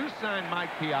Mets do sign Mike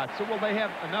Piazza, will they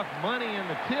have enough money in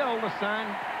the till to sign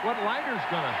what Leiter's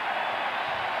going to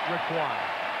require?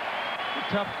 It's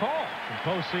a tough call.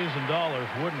 Some postseason dollars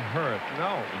wouldn't hurt.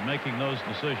 No. In making those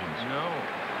decisions. No.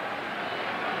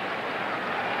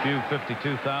 Few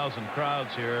 52,000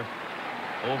 crowds here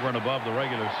over and above the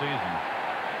regular season.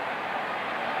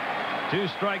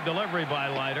 2-strike delivery by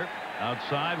Leiter.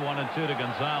 Outside, 1-2 to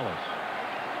Gonzalez.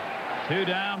 2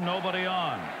 down, nobody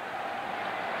on.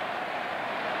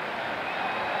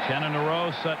 10 in a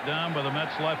row set down by the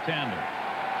Mets left-hander.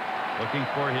 Looking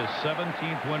for his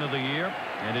 17th win of the year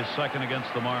and his second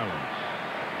against the Marlins.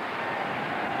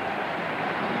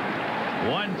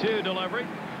 1-2 delivery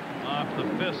off the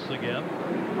fists again.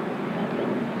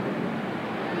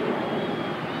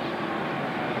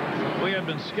 We had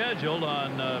been scheduled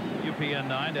on UPN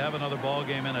 9 to have another ball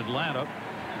game in Atlanta.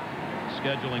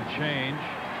 Scheduling change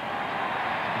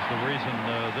is the reason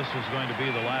this is going to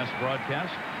be the last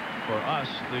broadcast for us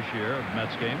this year of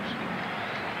Mets games.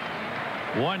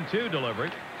 1-2 delivery.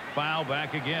 Foul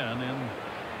back again in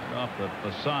off the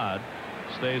facade.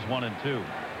 Stays 1-2.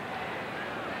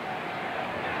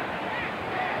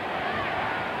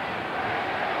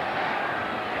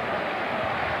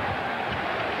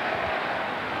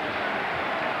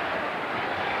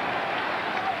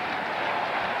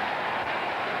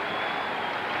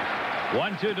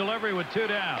 One-two delivery with 2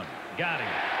 down. Got him.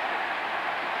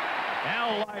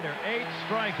 Al Leiter, 8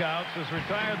 strikeouts, has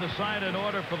retired the side in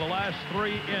order for the last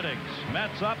 3 innings.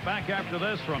 Mets up, back after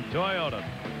this from Toyota.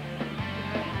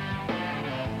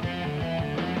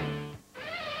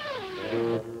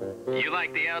 You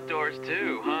like the outdoors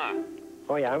too, huh?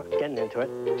 Oh yeah, I'm getting into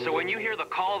it. So when you hear the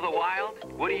call of the wild,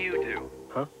 what do you do?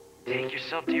 Huh? Take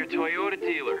yourself to your Toyota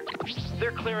dealer.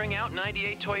 They're clearing out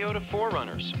 98 Toyota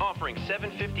 4Runners, offering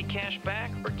 $750 cash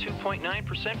back or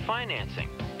 2.9% financing.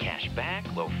 Cash back,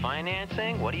 low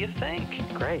financing, what do you think?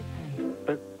 Great.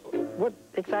 But what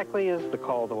exactly is the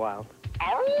Call of the Wild?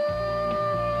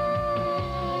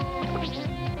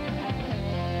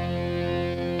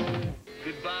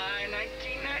 Goodbye,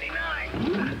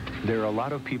 1999. There are a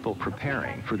lot of people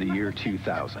preparing for the year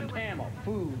 2000. Ammo,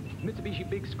 food, Mitsubishi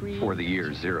big screen. Or the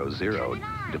year 00,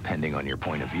 depending on your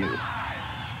point of view.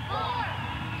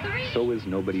 So is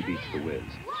Nobody Beats the Wiz.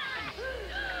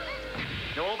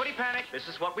 Nobody panic. This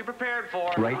is what we prepared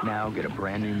for. Right now, get a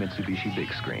brand new Mitsubishi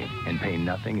big screen and pay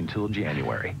nothing until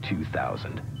January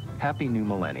 2000. Happy New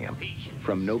Millennium.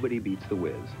 From Nobody Beats the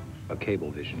Wiz, a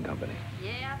Cablevision company.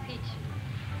 Yeah, Peach.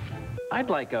 I'd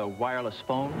like a wireless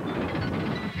phone.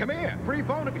 Come here. Free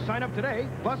phone if you sign up today,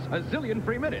 plus a zillion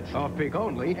free minutes. Off peak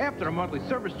only, after a monthly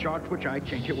service charge, which I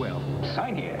change it will.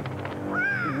 Sign here.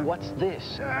 What's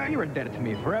this? You're indebted to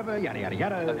me forever, yada, yada,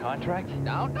 yada. A contract?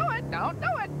 Don't do it. Don't do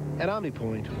it. At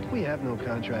OmniPoint, we have no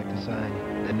contract to sign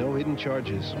and no hidden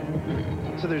charges.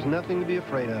 So there's nothing to be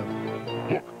afraid of.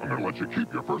 Look, I'm going to let you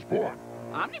keep your firstborn.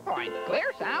 OmniPoint.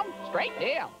 Clear sound, straight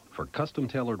deal. For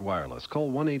custom-tailored wireless, call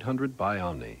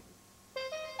 1-800-BUY-OMNI.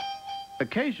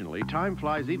 Occasionally, time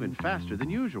flies even faster than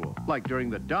usual, like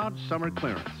during the Dodge Summer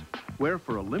Clearance, where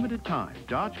for a limited time,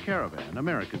 Dodge Caravan,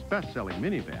 America's best-selling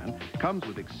minivan, comes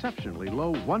with exceptionally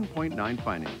low 1.9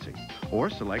 financing. Or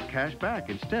select cash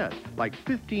back instead, like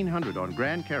 $1,500 on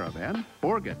Grand Caravan,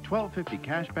 or get $1,250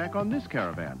 cash back on this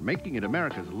Caravan, making it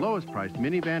America's lowest-priced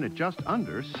minivan at just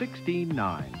under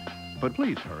 $16,900. But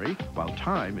please hurry, while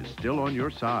time is still on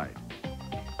your side.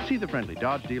 See the friendly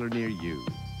Dodge dealer near you.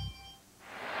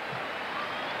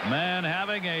 Man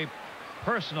having a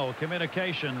personal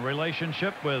communication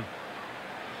relationship with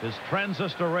his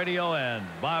transistor radio and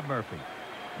Bob Murphy.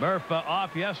 Murph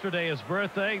off yesterday, his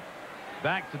birthday,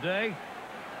 back today.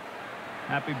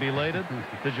 Happy belated.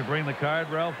 Did you bring the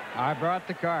card, Ralph? I brought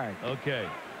the card. Okay.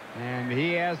 And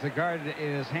he has the card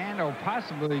in his hand, or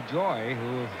possibly Joy,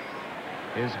 who,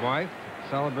 his wife,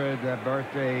 celebrated that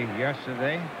birthday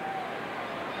yesterday.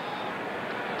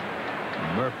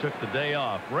 Murph took the day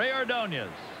off. Ray Ordonez.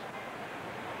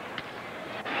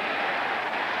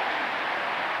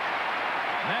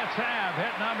 Mets have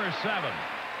hit number 7.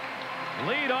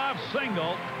 Lead-off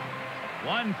single.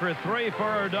 1 for 3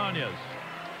 for Ordonez.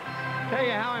 Tell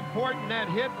you how important that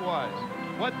hit was.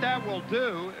 What that will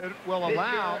do, it will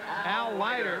allow Al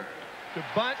Leiter to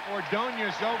bunt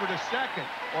Ordonez over to second,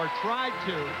 or try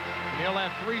to, and he'll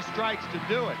have 3 strikes to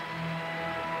do it.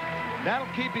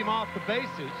 That'll keep him off the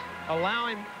bases,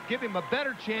 give him a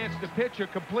better chance to pitch a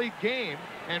complete game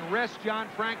and rest John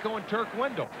Franco and Turk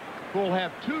Wendell, who will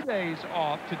have 2 days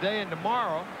off, today and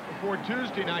tomorrow, before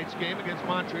Tuesday night's game against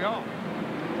Montreal.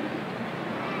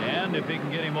 And if he can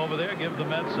get him over there, give the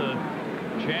Mets a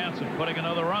chance of putting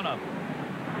another run up.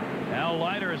 Al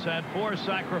Leiter has had 4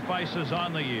 sacrifices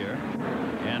on the year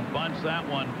and bunts that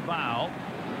one foul.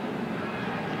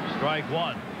 Strike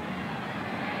 1.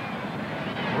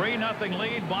 3-0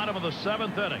 lead, bottom of the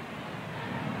 7th inning.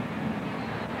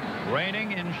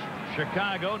 Raining in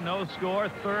Chicago, no score,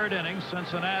 3rd inning,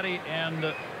 Cincinnati and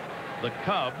the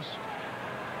Cubs.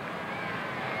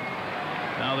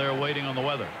 Now they're waiting on the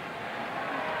weather.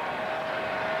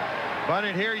 Bunt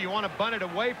it here. You want to bunt it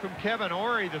away from Kevin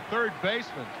Ory, the 3rd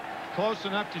baseman. Close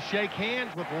enough to shake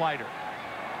hands with Leiter.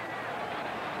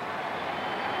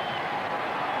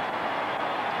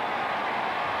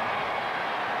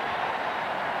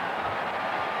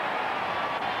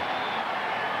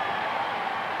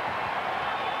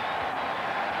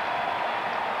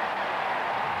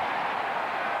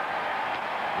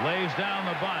 Lays down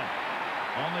the bunt.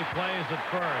 Only plays at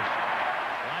first.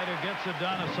 Leiter gets it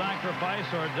done, a sacrifice.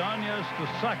 Ordonez to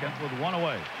second with 1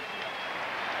 away.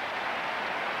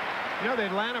 You know, the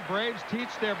Atlanta Braves teach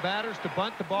their batters to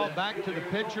bunt the ball back to the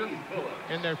pitcher,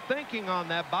 and they're thinking on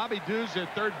that. Bobby Dews, their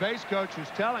 3rd base coach, was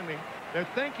telling me they're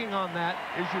thinking on that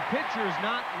is your pitcher is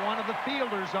not one of the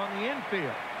fielders on the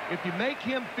infield. If you make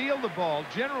him field the ball,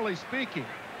 generally speaking,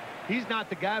 he's not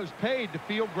the guy who's paid to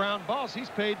field ground balls.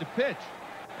 He's paid to pitch.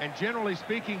 And generally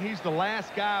speaking, he's the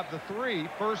last guy of the 3,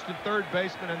 1st and 3rd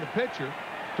baseman and the pitcher,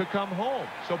 to come home.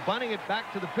 So bunting it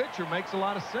back to the pitcher makes a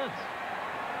lot of sense.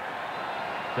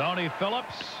 Tony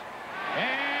Phillips,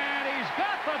 and he's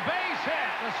got the base hit.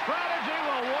 The strategy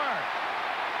will work.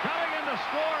 Coming in to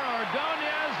score,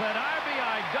 Ordonez, an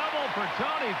RBI double for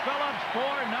Tony Phillips,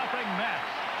 4-0 Mets.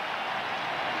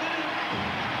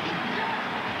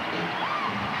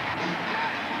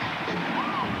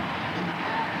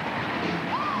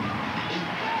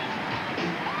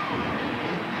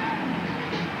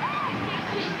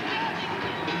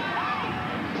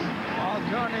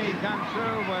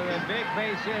 with a big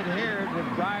base hit here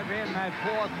to drive in that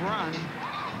 4th run.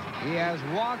 He has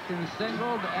walked and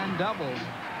singled and doubled.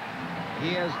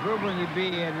 He has proven to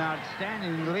be an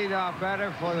outstanding leadoff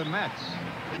batter for the Mets.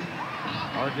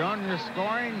 Ordonez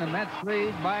scoring. The Mets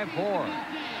lead by 4.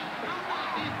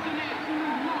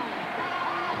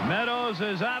 Meadows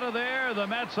is out of there. The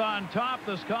Mets on top.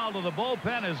 This call to the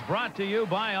bullpen is brought to you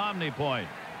by OmniPoint.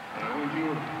 I want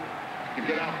you to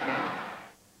get out now.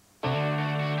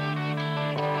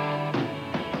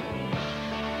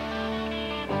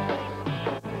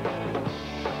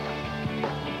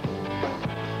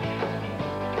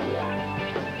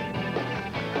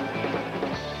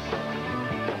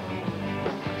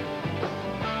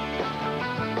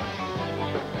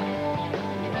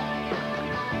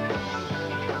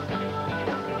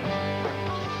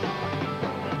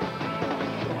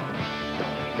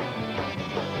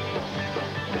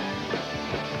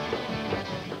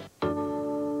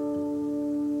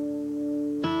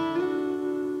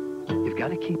 Got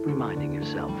to keep reminding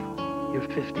yourself, you're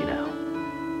 50 now.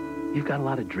 You've got a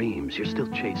lot of dreams you're still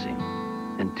chasing,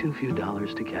 and too few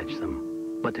dollars to catch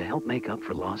them. But to help make up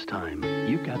for lost time,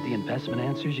 you've got the investment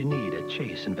answers you need at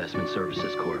Chase Investment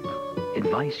Services Corp.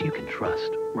 Advice you can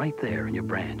trust right there in your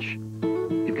branch.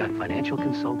 You've got financial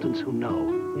consultants who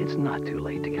know it's not too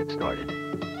late to get started.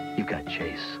 You've got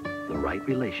Chase. The right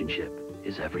relationship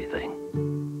is everything.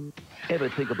 Ever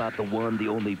think about the one, the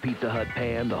only Pizza Hut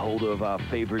pan, the holder of our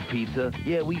favorite pizza?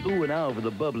 Yeah, we ooh and ah over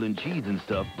the bubbling cheese and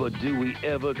stuff, but do we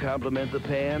ever compliment the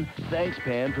pan? Thanks,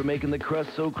 pan, for making the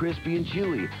crust so crispy and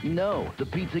chewy. No, the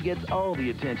pizza gets all the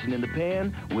attention in the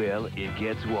pan. Well, it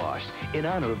gets washed. In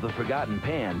honor of the forgotten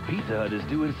pan, Pizza Hut is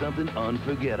doing something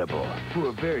unforgettable. For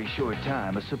a very short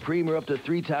time, a Supreme or up to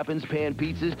 3 toppings pan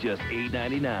pizza's just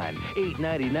 $8.99.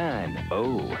 $8.99.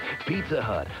 Oh, Pizza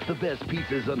Hut, the best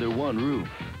pizzas under one roof.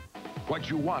 What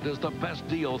you want is the best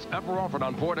deals ever offered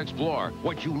on Ford Explorer.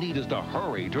 What you need is to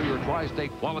hurry to your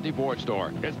Tri-State Quality Ford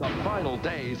store. It's the final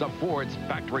days of Ford's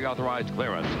factory-authorized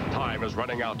clearance. Time is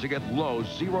running out to get low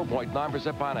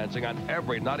 0.9% financing on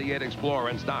every 98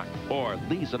 Explorer in stock. Or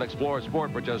lease an Explorer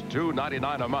Sport for just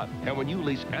 $299 a month. And when you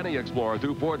lease any Explorer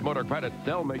through Ford Motor Credit,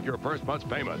 they'll make your first month's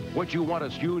payment. What you want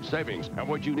is huge savings. And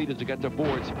what you need is to get to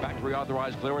Ford's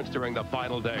factory-authorized clearance during the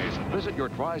final days. Visit your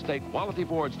Tri-State Quality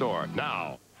Ford store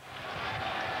now.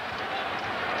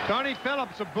 Tony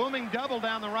Phillips, a booming double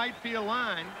down the right field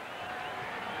line.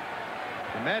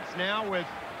 The Mets now with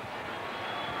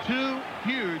 2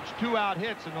 huge 2-out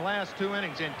hits in the last 2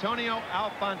 innings. Antonio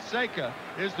Alfonseca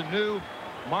is the new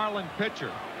Marlin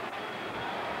pitcher.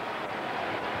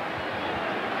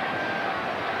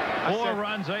 4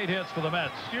 runs, 8 hits for the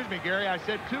Mets. Excuse me, Gary. I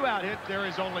said 2-out hits. There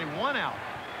is only 1 out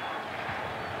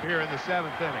here in the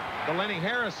 7th inning. The Lenny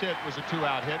Harris hit was a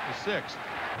 2-out hit in the 6th.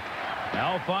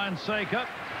 Alfonseca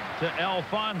to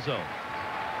Alfonso.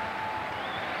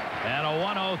 And a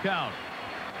 1-0 count.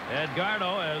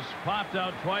 Edgardo has popped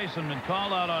out twice and been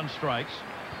called out on strikes.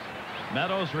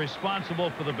 Meadows responsible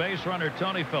for the base runner,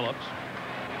 Tony Phillips.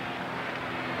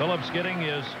 Phillips getting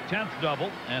his 10th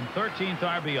double and 13th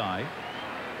RBI,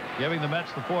 giving the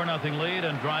Mets the 4-0 lead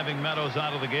and driving Meadows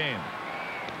out of the game.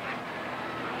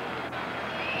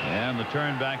 And the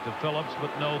turn back to Phillips,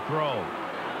 but no throw.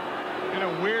 In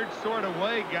a weird sort of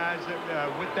way, guys,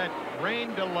 with that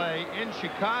rain delay in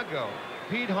Chicago,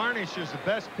 Pete Harnisch is the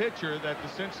best pitcher that the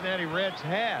Cincinnati Reds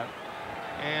have,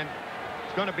 and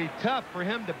it's going to be tough for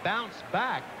him to bounce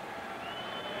back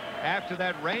after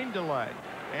that rain delay.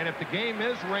 And if the game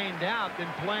is rained out, then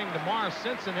playing tomorrow,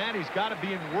 Cincinnati's got to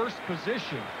be in worse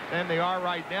position than they are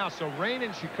right now. So rain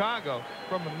in Chicago,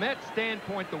 from a Mets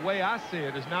standpoint, the way I see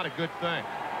it, is not a good thing.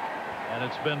 And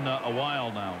it's been a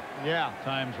while now. Yeah.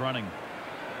 Times running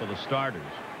for the starters.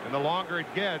 And the longer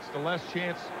it gets, the less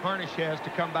chance Harnisch has to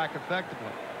come back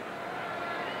effectively.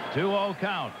 2-0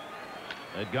 count.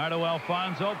 Edgardo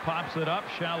Alfonso pops it up.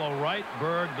 Shallow right.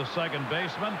 Berg, the second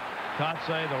baseman.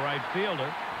 Kotze, the right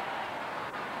fielder.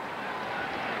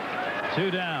 2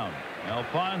 down.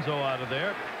 Alfonso out of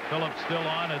there. Phillips still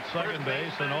on at second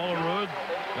base. And Olerud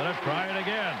going to try it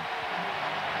again.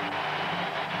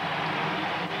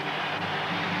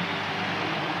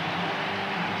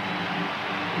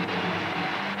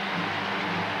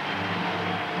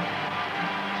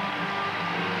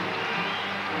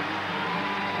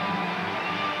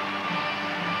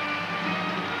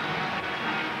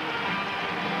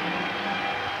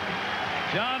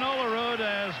 John Olerud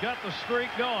has got the streak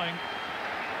going.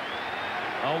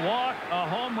 A walk, a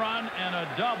home run, and a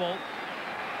double.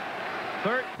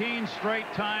 13 straight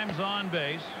times on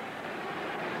base.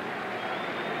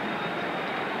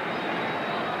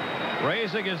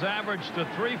 raising his average to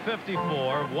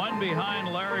 .354, one behind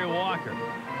Larry Walker.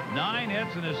 9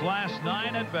 hits in his last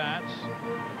 9 at-bats.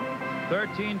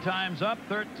 13 times up,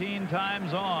 13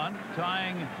 times on,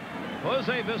 tying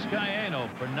Jose Vizcaíno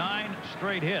for 9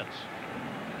 straight hits.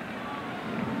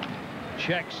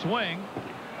 Check swing,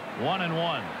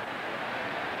 1-1.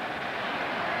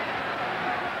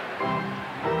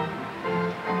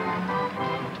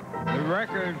 The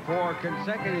record for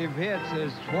consecutive hits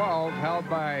is 12, held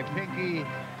by Pinky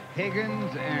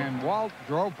Higgins and Walt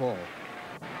Dropel,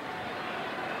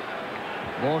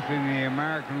 both in the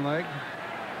American League.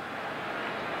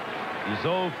 He's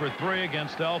 0 for 3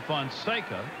 against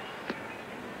Alfonseca.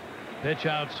 Pitch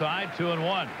outside,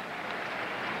 2-1.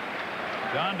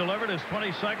 John delivered his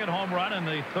 22nd home run in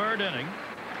the 3rd inning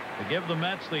to give the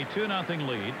Mets the 2-0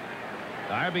 lead.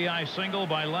 The RBI single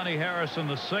by Lenny Harris in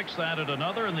the 6th added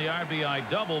another, and the RBI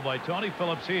double by Tony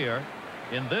Phillips here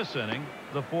in this inning,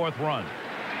 the 4th run.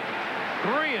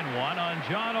 3-1 on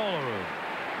John Olerud.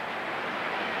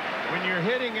 When you're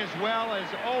hitting as well as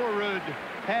Olerud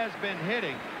has been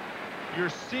hitting, you're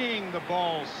seeing the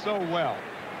ball so well.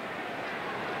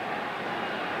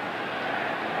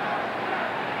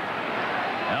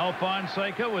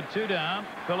 Alfonseca with 2 down.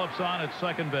 Phillips on at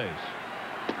second base.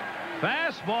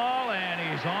 Fastball, and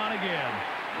he's on again.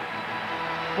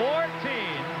 14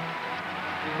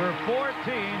 for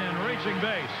 14 and reaching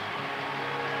base.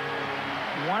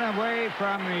 One away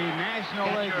from the National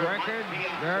League record.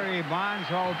 Barry Bonds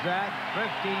holds that,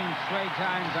 15 straight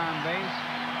times on base.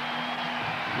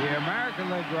 The American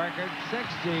League record,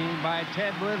 16 by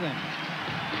Ted Withens.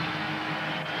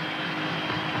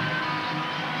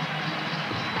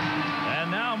 And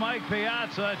now Mike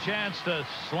Piazza, a chance to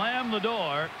slam the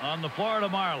door on the Florida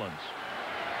Marlins.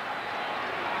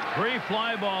 3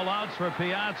 fly ball outs for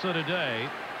Piazza today.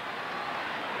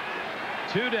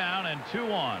 2 down and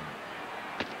 2 on.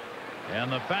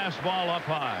 And the fastball up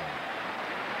high.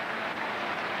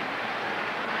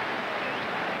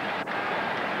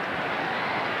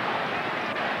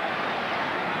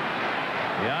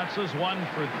 Piazza's 1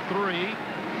 for 3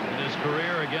 in his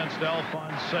career against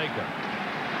Alfonseca.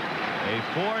 A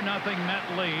 4-0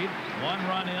 Met lead. 1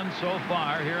 run in so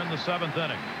far here in the 7th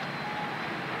inning.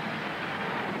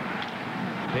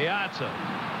 Piazza,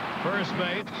 first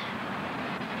base.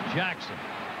 Jackson,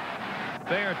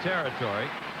 fair territory,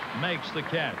 makes the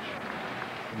catch.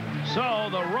 So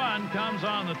the run comes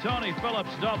on the Tony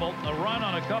Phillips double. A run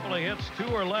on a couple of hits.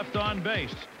 2 are left on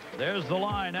base. There's the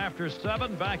line after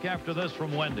 7. Back after this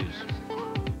from Wendy's.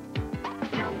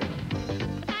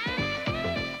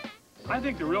 I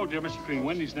think the real difference between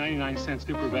Wendy's 99-cent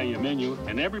super value menu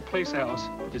and every place else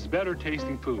is better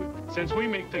tasting food. Since we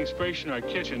make things fresh in our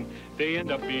kitchen, they end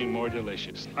up being more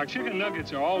delicious. Our chicken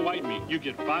nuggets are all white meat. You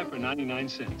get 5 for 99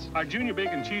 cents. Our junior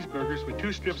bacon cheeseburgers with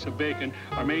 2 strips of bacon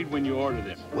are made when you order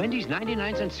them. Wendy's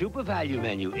 99-cent super value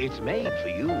menu. It's made for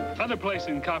you. Other places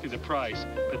can copy the price,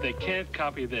 but they can't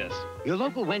copy this. Your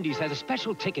local Wendy's has a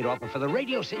special ticket offer for the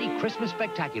Radio City Christmas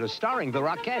Spectacular starring the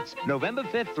Rockettes, November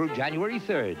 5th through January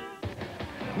 3rd.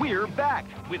 We're back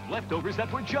with leftovers that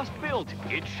were just built.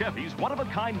 It's Chevy's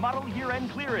one-of-a-kind model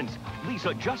year-end clearance.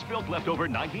 Lisa just built leftover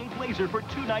 98 Blazer for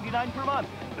 $299 per month.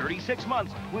 36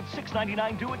 months with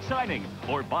 $699 due at signing.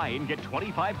 Or buy and get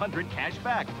 $2,500 cash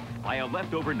back. Buy a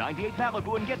leftover 98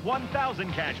 Malibu and get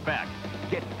 $1,000 cash back.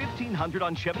 Get $1,500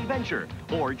 on Chevy Venture.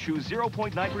 Or choose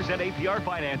 0.9% APR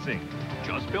financing.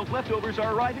 Just built leftovers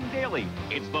are arriving daily.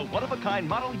 It's the one-of-a-kind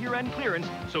model year-end clearance,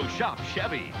 so shop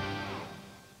Chevy.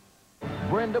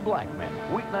 Brenda Blackman,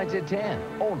 weeknights at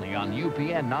 10, only on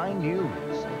UPN 9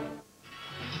 News.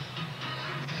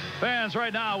 Fans,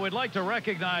 right now, we'd like to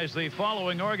recognize the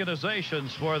following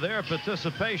organizations for their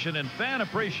participation in Fan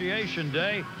Appreciation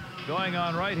Day going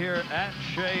on right here at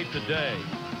Shea today.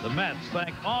 The Mets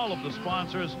thank all of the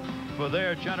sponsors for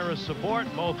their generous support,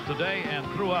 both today and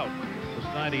throughout this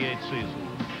 98 season.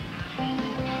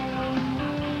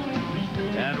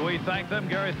 And we thank them,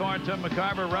 Gary Thorne, Tim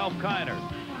McCarver, Ralph Kiner.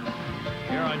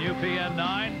 Here on UPN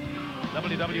 9,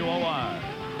 WWOR.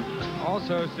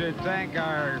 Also should thank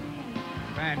our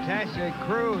fantastic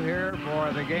crew here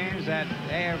for the games that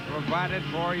they have provided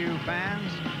for you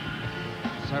fans.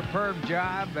 Superb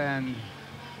job, and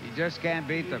you just can't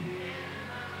beat them.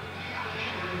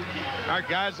 Our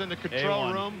guys in the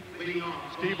control room,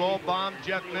 Steve Olbaum,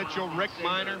 Jeff Mitchell, Rick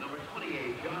Miner.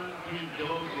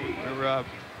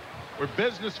 We're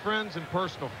business friends and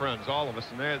personal friends, all of us,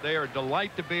 and they are a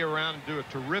delight to be around and do a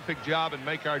terrific job and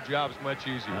make our jobs much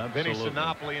easier. Absolutely. Vinny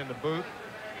Sinopoli in the booth.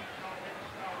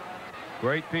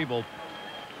 Great people.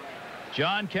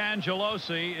 John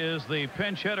Cangelosi is the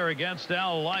pinch hitter against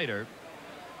Al Leiter.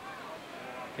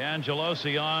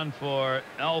 Cangelosi on for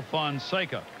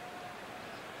Alfonseca.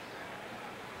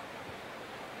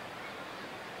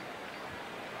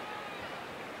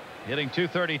 Hitting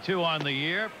 .232 on the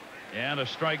year, and a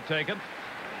strike taken.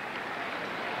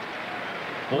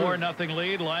 4-0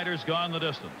 lead. Leiter's gone the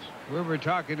distance. We were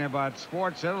talking about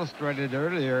Sports Illustrated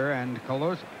earlier, and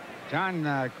John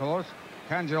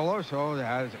Cangeloso,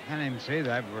 I can't even say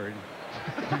that word.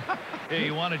 Hey,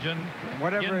 you want to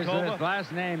whatever his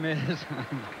last name is.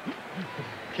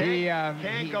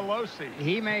 Cangelosi.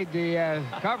 He made the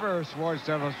cover of Sports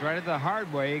Illustrated the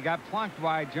hard way. He got flunked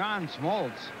by John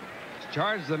Smoltz.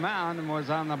 Charged the mound and was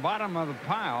on the bottom of the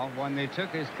pile when they took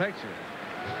his picture.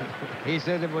 He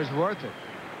said it was worth it.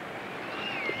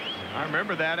 I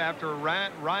remember that after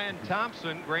Ryan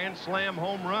Thompson grand slam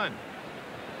home run.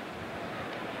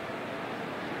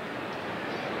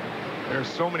 There's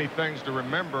so many things to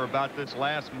remember about this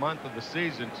last month of the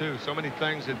season, too. So many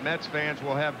things that Mets fans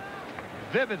will have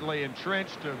vividly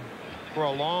entrenched for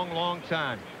a long, long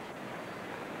time.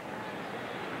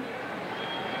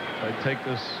 If I take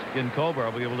this in Cobra,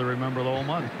 I'll be able to remember the whole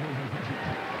month.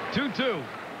 2-2.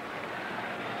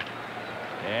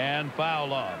 And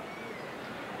foul off.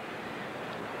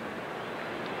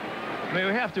 I mean,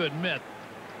 we have to admit,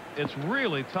 it's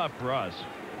really tough for us.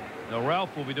 Now,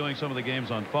 Ralph will be doing some of the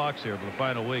games on Fox here for the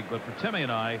final week, but for Timmy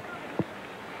and I,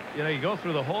 you know, you go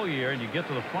through the whole year and you get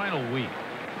to the final week.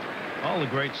 All the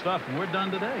great stuff, and we're done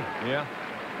today. Yeah.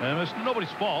 And it's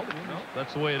nobody's fault. No.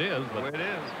 That's the way it is. That's the way it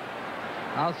is.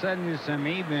 I'll send you some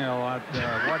email at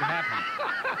what happened.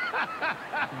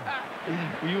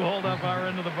 Will you hold up our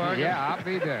end of the bargain? Yeah, I'll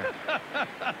be there.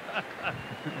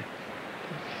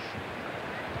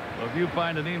 Well, if you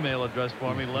find an email address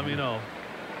for me, let me know.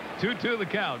 2-2 the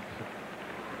count.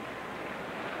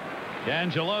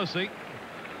 Cangelosi.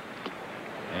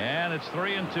 And it's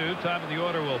 3-2. Top of the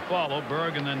order will follow.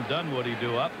 Berg and then Dunwoody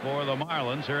do up for the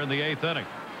Marlins here in the 8th inning.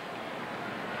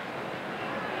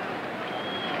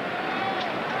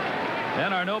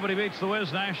 And our Nobody Beats the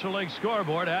Wiz National League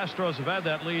scoreboard. Astros have had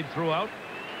that lead throughout.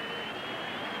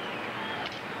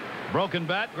 Broken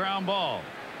bat, ground ball.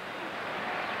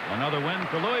 Another win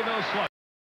for Louisville Slugger.